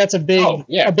game. Like that's a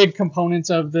big component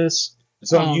of this.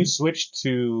 So you switched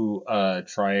to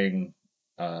trying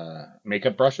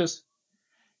makeup brushes?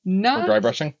 Not or dry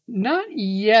brushing? Not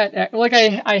yet. Like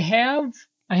I have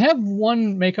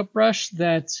one makeup brush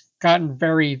that's gotten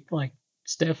very like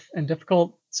stiff and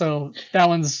difficult. So that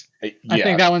one's I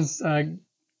think that one's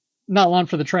not one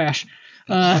for the trash.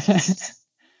 But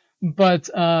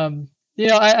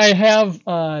I have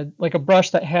like a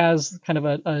brush that has kind of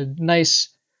a nice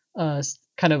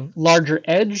kind of larger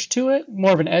edge to it,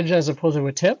 more of an edge as opposed to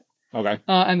a tip. Okay.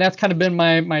 And that's kind of been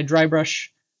my dry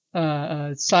brush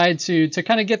side to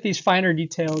kind of get these finer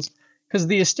details, because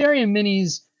the Asterian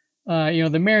minis,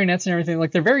 the marionettes and everything,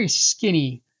 like they're very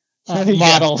skinny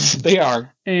models. They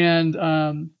are. And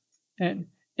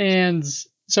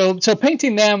so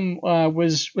painting them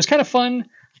was kind of fun.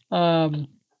 And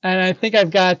I think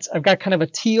I've got kind of a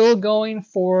teal going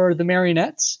for the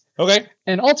marionettes. Okay.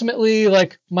 And ultimately,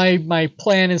 like my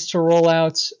plan is to roll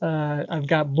out. I've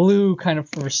got blue kind of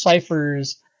for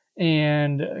ciphers,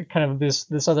 and kind of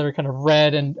this other kind of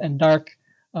red and dark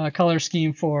color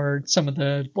scheme for some of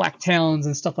the black talons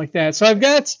and stuff like that. So I've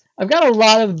got a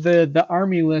lot of the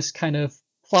army list kind of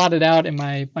plotted out in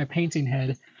my painting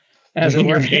head, as it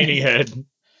were. Painting head.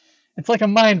 It's like a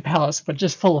mind palace, but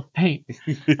just full of paint.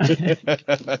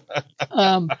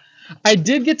 I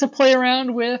did get to play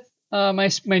around with my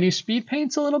new speed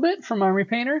paints a little bit from Army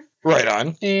Painter. Right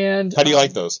on. And how do you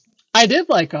like those? I did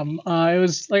like them. It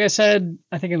was, like I said,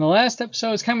 I think in the last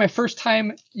episode, it's kind of my first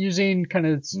time using kind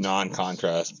of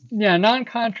non-contrast. Yeah,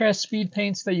 non-contrast speed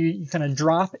paints that you kind of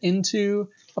drop into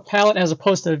a palette as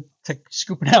opposed to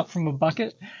scooping out from a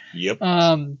bucket. Yep.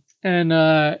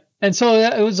 And so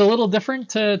it was a little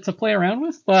different to play around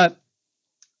with, but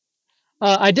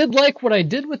I did like what I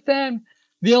did with them.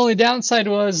 The only downside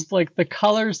was like the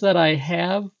colors that I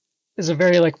have is a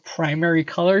very like primary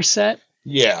color set.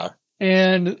 Yeah.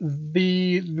 And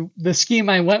the scheme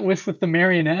I went with the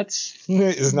marionettes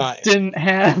didn't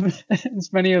have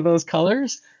as many of those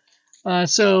colors.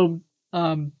 But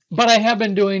I have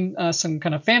been doing some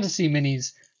kind of fantasy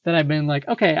minis that I've been like,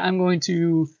 okay, I'm going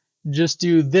to just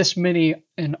do this mini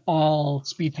in all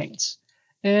speed paints.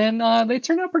 And they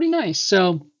turned out pretty nice.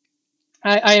 So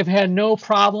I have had no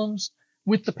problems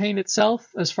with the paint itself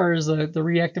as far as the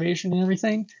reactivation and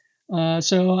everything.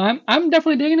 So I'm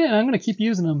definitely digging it, and I'm going to keep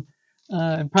using them.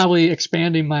 And probably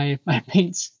expanding my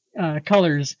paints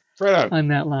colors on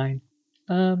that line.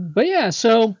 But yeah,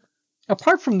 so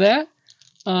apart from that,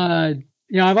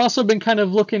 I've also been kind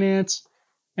of looking at,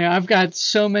 I've got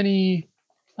so many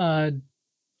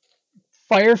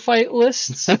firefight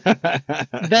lists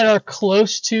that are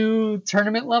close to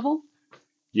tournament level.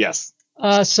 Yes.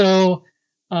 So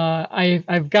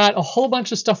I've got a whole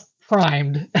bunch of stuff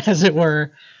primed, as it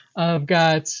were. I've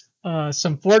got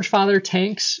some Forge Father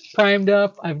tanks primed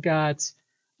up. I've got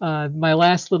my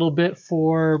last little bit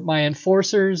for my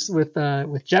enforcers with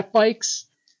jet bikes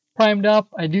primed up.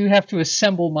 I do have to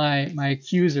assemble my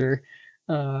accuser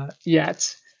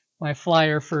yet, my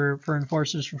flyer for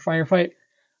enforcers for firefight.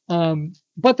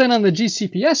 But then on the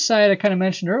GCPS side, I kind of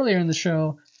mentioned earlier in the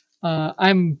show,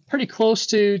 I'm pretty close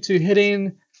to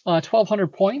hitting 1,200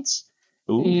 points.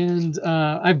 Ooh. And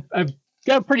I've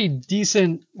got a pretty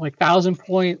decent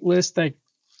 1,000-point list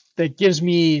that gives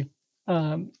me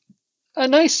a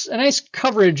nice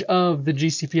coverage of the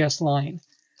GCPS line.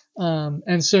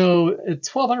 And so at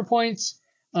 1,200 points,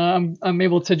 I'm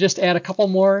able to just add a couple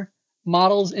more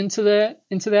models into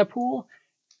that pool,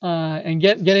 and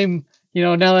get him.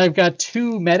 Now that I've got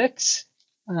 2 medics,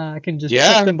 I can just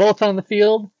put them both on the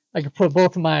field. I can put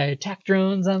both of my attack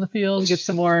drones on the field, get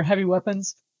some more heavy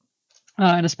weapons,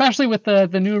 and especially with the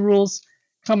new rules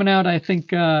coming out, I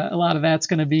think a lot of that's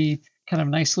going to be kind of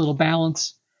a nice little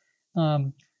balance.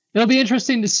 It'll be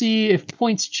interesting to see if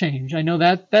points change. I know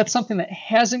that's something that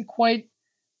hasn't quite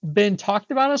been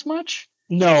talked about as much.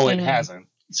 No, it hasn't.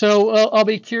 So I'll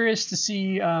be curious to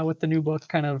see what the new book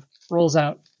kind of rolls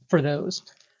out for those.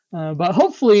 But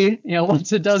hopefully,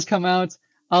 once it does come out,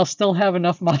 I'll still have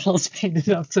enough models painted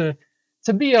up to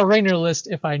be a Rainer list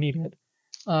if I need it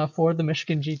for the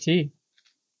Michigan GT.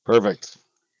 Perfect.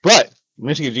 But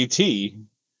Michigan GT,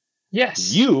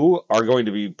 yes, you are going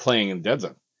to be playing in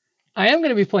Deadzone. I am going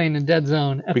to be playing in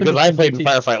Deadzone. Because I played in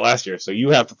Firefight last year, so you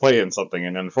have to play in something.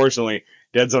 And unfortunately,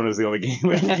 Deadzone is the only game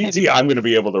in GT I'm going to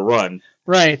be able to run.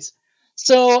 Right.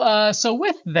 So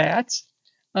with that,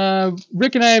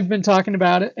 Rick and I have been talking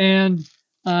about it, and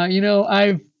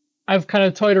I've kind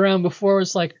of toyed around before.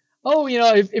 It's like,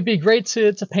 it'd be great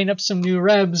to paint up some new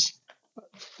Rebs,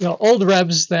 old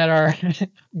Rebs that are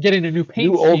getting a new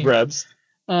paint scheme. Old Rebs.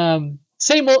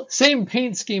 Same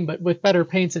paint scheme, but with better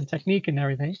paints and technique and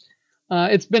everything.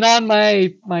 It's been on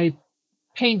my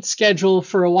paint schedule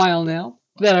for a while now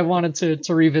that I wanted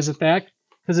to revisit that,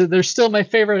 because they're still my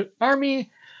favorite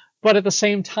army, but at the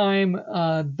same time,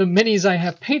 the minis I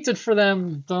have painted for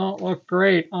them don't look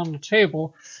great on the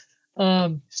table.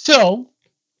 So,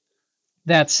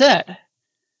 that said,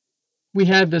 we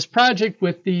had this project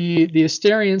with the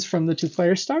Asterians from the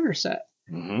 2-player starter set.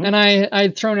 Mm-hmm. And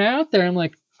I'd thrown it out there. I'm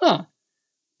like,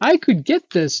 I could get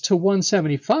this to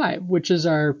 175, which is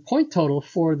our point total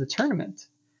for the tournament.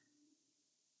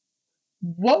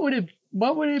 What would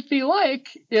it be like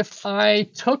if I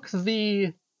took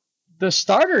the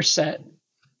starter set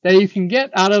that you can get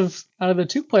out of the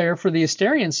 2-player for the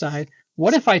Asterian side?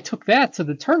 What if I took that to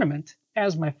the tournament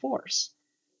as my force?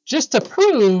 Just to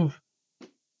prove,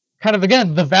 kind of,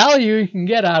 again, the value you can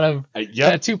get out of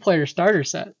that 2-player starter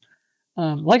set.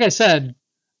 Like I said,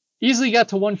 easily got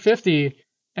to 150,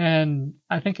 and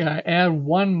I think I add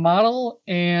 1 model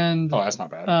and... Oh, that's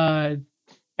not bad.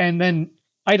 And then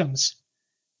items.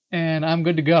 And I'm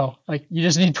good to go. You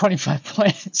just need 25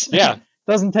 points. Yeah.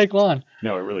 Doesn't take long.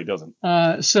 No, it really doesn't.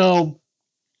 So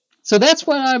that's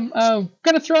what I'm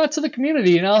going to throw out to the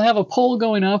community, and I'll have a poll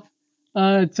going up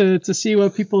to see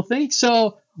what people think.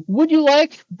 So would you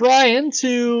like Brian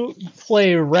to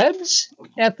play Rebs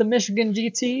at the Michigan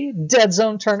GT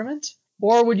Deadzone tournament?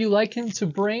 Or would you like him to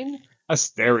bring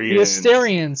Asterians. the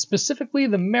Asterians, specifically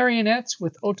the marionettes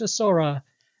with Otosora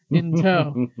in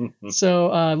tow?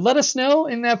 So let us know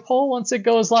in that poll once it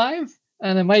goes live.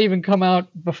 And it might even come out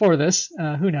before this.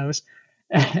 Who knows?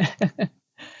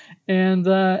 and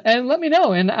let me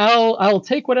know. And I'll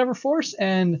take whatever force,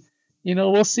 and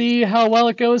we'll see how well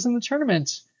it goes in the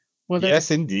tournament.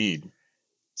 Yes, indeed.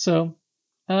 So,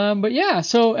 but yeah.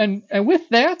 So and with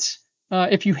that,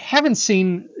 if you haven't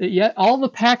seen it yet, all the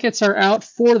packets are out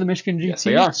for the Michigan GT. Yes,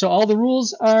 they are. So all the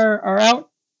rules are out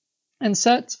and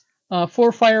set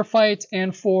for Firefight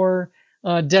and for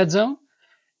Deadzone,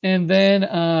 and then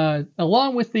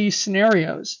along with these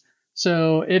scenarios.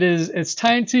 So it's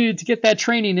time to get that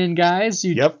training in, guys.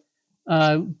 Yep.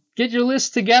 Get your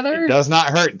list together. It does not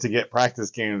hurt to get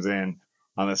practice games in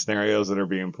on the scenarios that are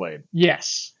being played.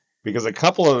 Yes. Because a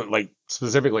couple of,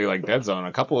 specifically like Deadzone,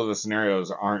 a couple of the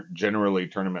scenarios aren't generally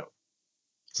tournament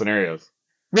scenarios.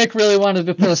 Rick really wanted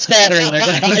to throw scatter in there.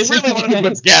 I really wanted to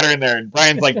put scatter in there, and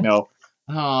Brian's like, no.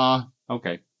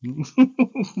 Okay.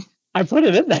 I put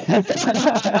it in there.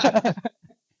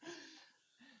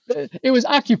 It was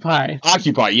Occupy.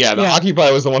 Occupy, yeah.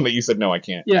 Occupy was the one that you said, no, I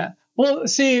can't. Yeah. Well,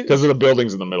 see, because of the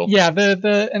buildings in the middle. Yeah,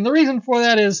 and the reason for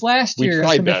that is last year at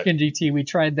the that. Michigan GT we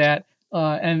tried that,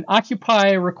 and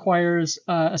Occupy requires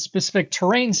a specific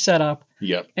terrain setup.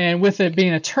 Yep. And with it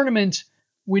being a tournament,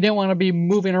 we didn't want to be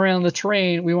moving around the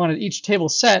terrain. We wanted each table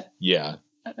set. Yeah.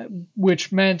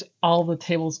 Which meant all the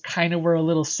tables kind of were a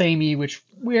little samey, which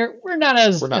we're not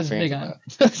as big on.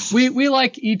 we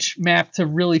like each map to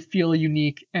really feel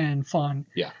unique and fun.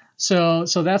 Yeah. So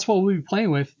that's what we'll be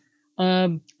playing with.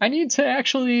 I need to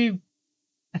actually,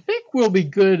 I think we'll be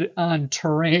good on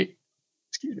terrain.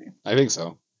 Excuse me. I think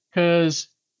so. Because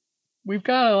we've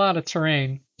got a lot of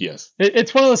terrain. Yes.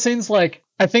 It's one of those things like,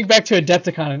 I think back to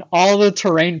Adepticon and all the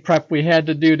terrain prep we had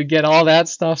to do to get all that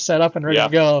stuff set up and ready to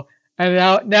go.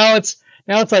 And now it's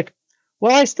like,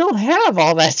 well, I still have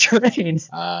all that terrain.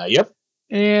 Yep.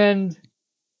 And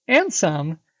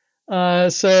some.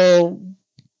 So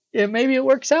maybe it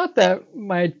works out that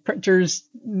my printer's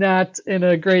not in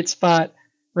a great spot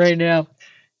right now.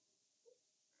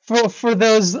 For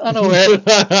those unaware,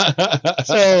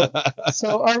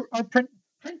 so our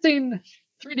printing,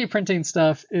 3D printing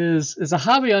stuff is a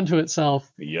hobby unto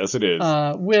itself. Yes, it is.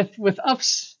 With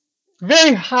ups,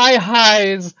 very high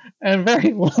highs and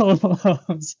very low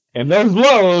lows. And those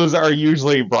lows are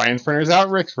usually Brian's printer's out,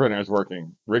 Rick's printer's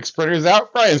working. Rick's printer's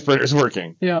out, Brian's printer's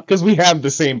working. Yeah. Because we have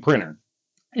the same printer.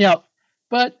 Yeah.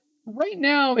 But right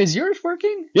now, is yours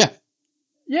working? Yeah.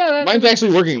 Yeah. Mine's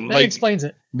actually working. That explains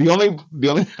it. The only the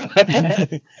only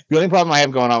problem I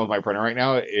have going on with my printer right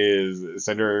now is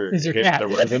Cinder hit the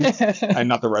resin. And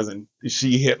not the resin.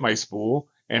 She hit my spool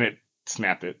and it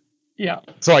snapped it. Yeah.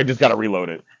 So I just got to reload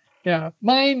it. Yeah.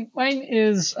 Mine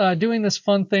is doing this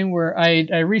fun thing where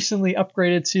I recently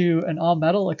upgraded to an all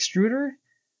metal extruder,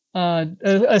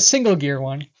 a single gear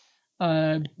one.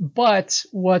 But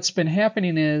what's been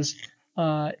happening is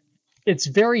it's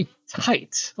very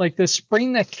tight. Like the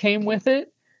spring that came with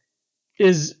it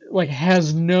is like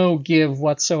has no give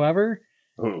whatsoever.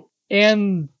 Ooh.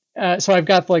 And so I've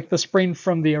got like the spring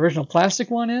from the original plastic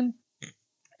one in,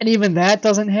 and even that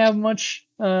doesn't have much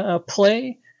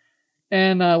play.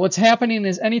 And what's happening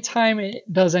is anytime it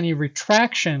does any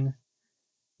retraction,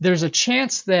 there's a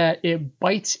chance that it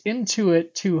bites into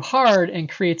it too hard and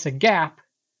creates a gap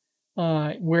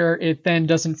where it then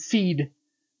doesn't feed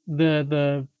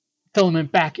the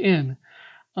filament back in.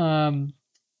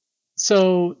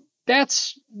 So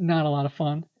that's not a lot of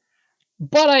fun.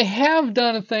 But I have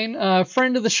done a thing. A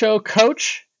friend of the show,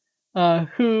 Coach,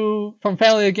 who from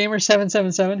Family of Gamer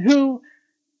 777, who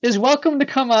is welcome to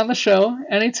come on the show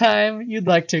anytime you'd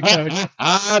like to, Coach.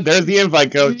 There's the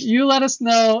invite, Coach. You let us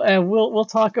know, and we'll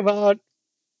talk about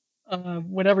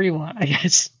whatever you want, I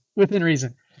guess, within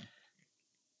reason.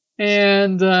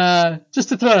 And just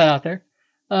to throw that out there.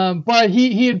 But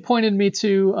he had pointed me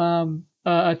to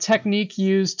a technique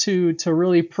used to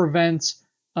really prevent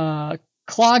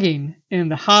clogging in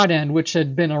the hot end, which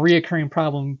had been a reoccurring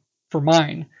problem for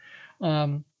mine,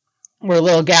 where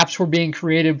little gaps were being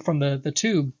created from the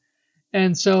tube.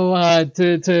 And so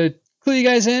to clue you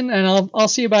guys in, and I'll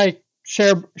see about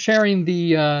sharing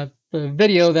the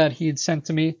video that he had sent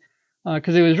to me,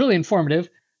 because it was really informative,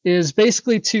 is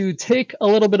basically to take a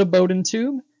little bit of Bowden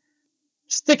tube,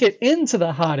 stick it into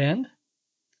the hot end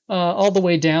all the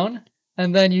way down,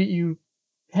 and then you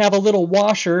have a little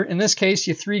washer. In this case,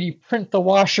 you 3D print the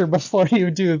washer before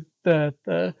you do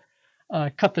the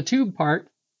cut the tube part.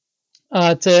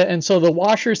 And so the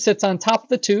washer sits on top of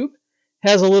the tube,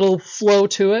 has a little flow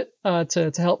to it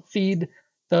to help feed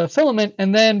the filament,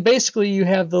 and then basically you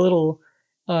have the little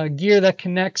gear that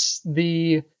connects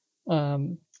the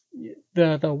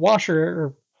washer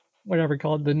or whatever you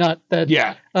call it, the nut that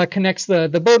connects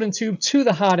the Bowden tube to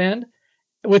the hot end,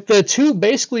 with the tube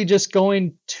basically just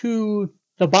going to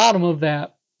the bottom of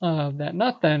that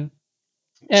nut then.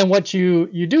 And what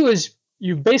you do is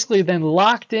you basically then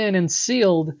locked in and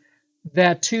sealed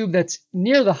that tube that's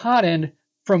near the hot end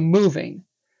from moving,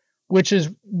 which is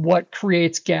what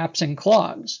creates gaps and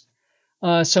clogs.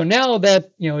 So now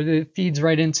that, it feeds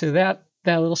right into that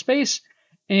little space.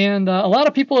 And a lot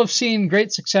of people have seen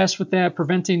great success with that,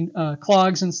 preventing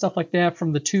clogs and stuff like that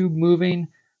from the tube moving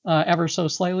ever so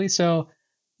slightly. So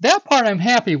that part I'm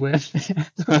happy with.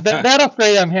 that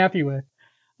upgrade I'm happy with.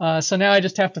 So now I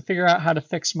just have to figure out how to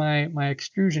fix my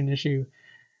extrusion issue.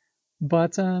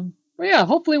 But yeah,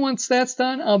 hopefully once that's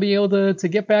done, I'll be able to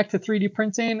get back to 3D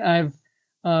printing.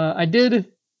 I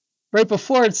did, right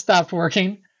before it stopped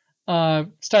working,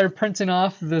 started printing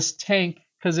off this tank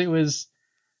because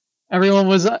everyone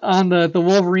was on the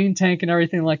Wolverine tank and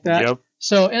everything like that. Yep.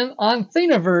 So on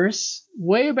Thingiverse,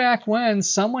 way back when,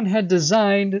 someone had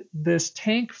designed this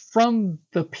tank from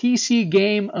the PC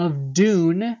game of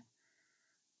Dune.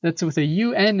 That's with a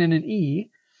U-N and an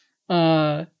E.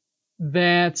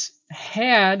 That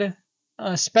had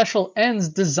special ends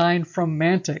designed from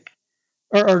Mantic,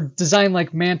 or designed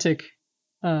like Mantic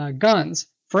guns.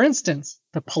 For instance,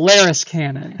 the Polaris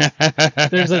cannon.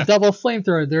 There's a double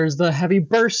flamethrower. There's the heavy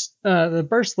burst, the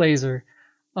burst laser.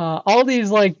 All these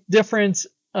like different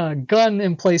gun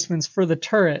emplacements for the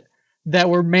turret that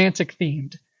were Mantic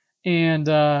themed, and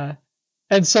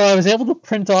so I was able to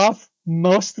print off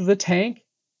most of the tank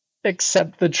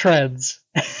except the treads.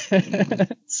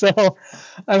 So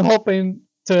I'm hoping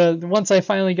to, once I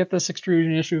finally get this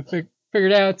extrusion issue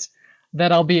figured out,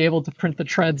 that I'll be able to print the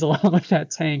treads along with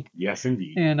that tank. Yes,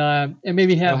 indeed. And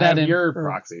maybe have that in your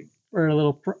proxy. Or a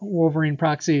little Wolverine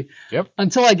proxy. Yep.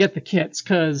 Until I get the kits,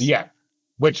 because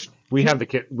which we have the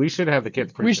kit. We should have the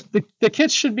kits printed. The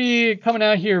kits should be coming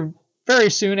out here very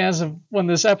soon, as of when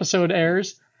this episode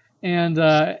airs. And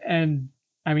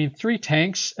I mean, 3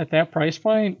 tanks at that price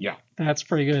point. Yeah, that's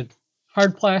pretty good.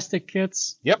 Hard plastic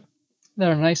kits. Yep.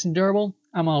 That are nice and durable.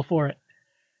 I'm all for it.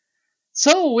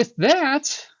 So with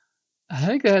that, I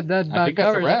think that about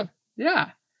that's a wrap.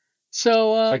 Yeah.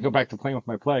 So I go back to playing with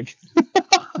my plague.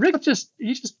 Rick just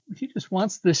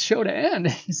wants this show to end.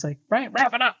 He's like, right,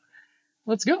 wrap it up.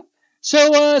 Let's go.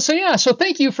 So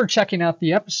thank you for checking out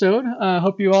the episode.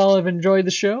 Hope you all have enjoyed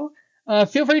the show.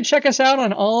 Feel free to check us out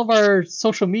on all of our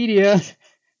social media.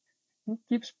 He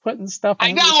keeps putting stuff on.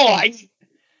 I know.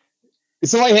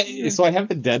 So I have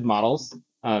the dead models,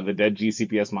 the dead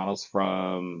GCPS models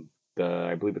from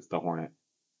I believe it's the Hornet.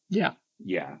 Yeah.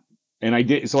 Yeah. And I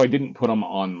didn't put them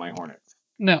on my Hornets.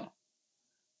 No.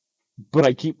 But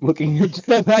I keep looking at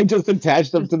them. I just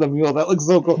attached them to the mule. That looks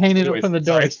so cool. Hanging up on the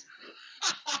door.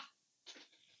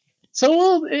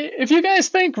 So if you guys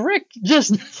think Rick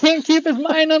just can't keep his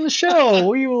mind on the show,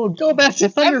 we will go back to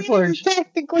Thunderforge. I'm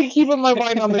technically keeping my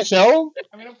mind on the show.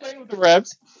 I mean, I'm playing with the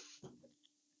Rebs.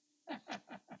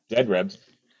 Dead Rebs.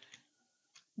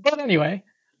 But anyway,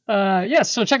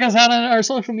 so check us out on our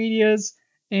social medias,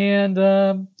 and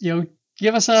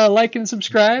give us a like and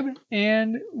subscribe,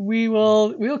 and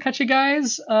we'll catch you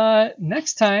guys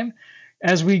next time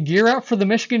as we gear up for the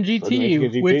Michigan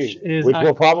GT, which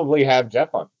we'll probably have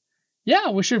Jeff on.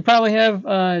 Yeah, we should probably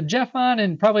have Jeff on,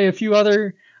 and probably a few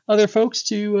other folks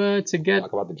to get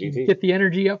talk about the GT. Get the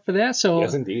energy up for that. So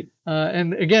yes, indeed.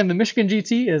 And again, the Michigan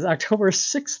GT is October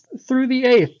 6th through the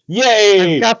 8th.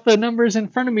 Yay! I've got the numbers in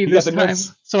front of me this time,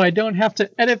 so I don't have to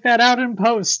edit that out in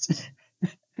post.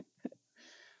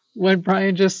 When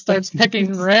Brian just starts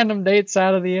picking random dates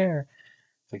out of the air.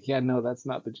 It's like, yeah, no, that's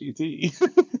not the GT.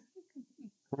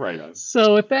 Right on.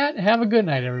 So with that, have a good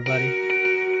night, everybody.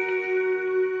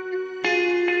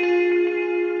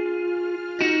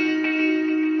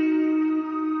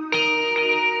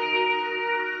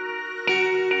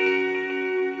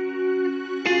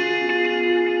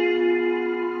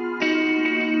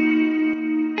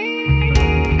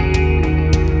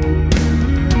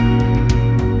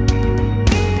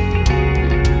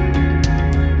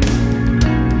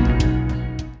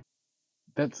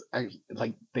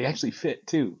 They actually fit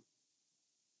too.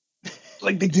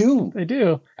 Like they do. They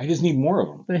do. I just need more of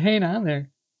them. They hang on there.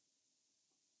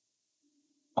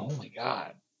 Oh my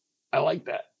god. I like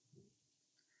that.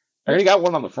 I already got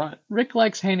one on the front. Rick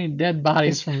likes hanging dead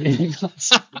bodies from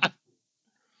vehicles.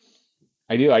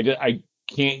 I do. I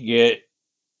can't get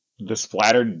the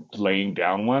splattered laying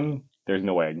down one There's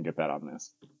no way I can get that on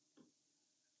this.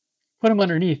 Put him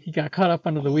underneath. He got caught up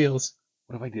under the wheels.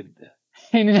 What if I did that?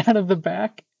 Hanging out of the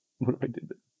back. What if I did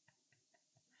that?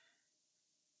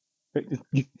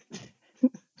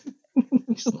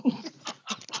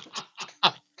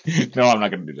 No, I'm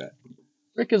not going to do that.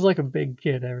 Rick is like a big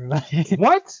kid, everybody.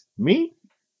 What? Me?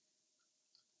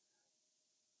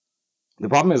 The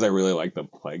problem is I really like the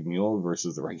Plague Mule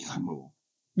versus the regular Mule.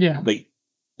 Yeah.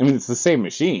 It's the same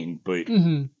machine, but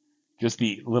Mm-hmm. just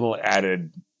the little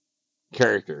added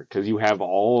character, because you have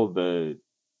all of the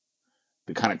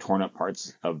kind of torn up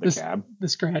parts of the cab. The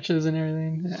scratches and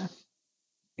everything. Yeah.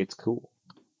 It's cool.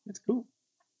 It's cool.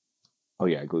 Oh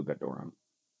yeah, I glued that door on.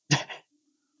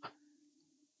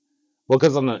 Well,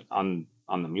 because on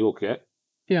the mule kit,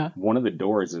 Yeah. one of the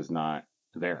doors is not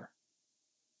there.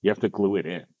 You have to glue it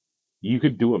in. You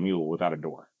could do a mule without a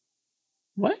door.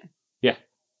 What? Yeah.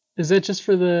 Is it just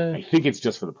for the... I think it's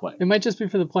just for the Plague. It might just be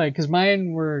for the Plague, because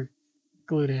mine were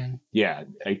glued in. Yeah,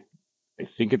 I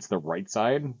think it's the right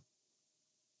side.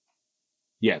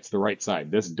 Yeah, it's the right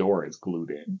side. This door is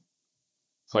glued in.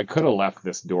 So I could have left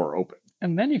this door open.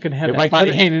 And then you could have If that I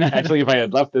body could've- hanging out. Actually, if I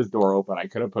had left this door open, I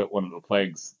could have put one of the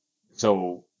Plagues.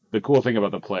 So the cool thing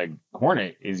about the Plague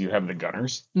Hornet is you have the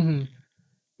gunners. Mm-hmm.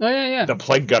 Oh, yeah. The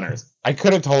Plague Gunners. I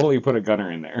could have totally put a gunner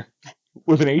in there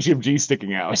with an HMG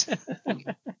sticking out.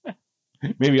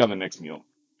 Maybe on the next mule.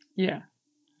 Yeah.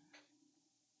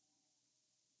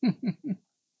 I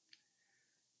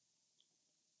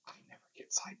never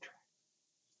get sidetracked.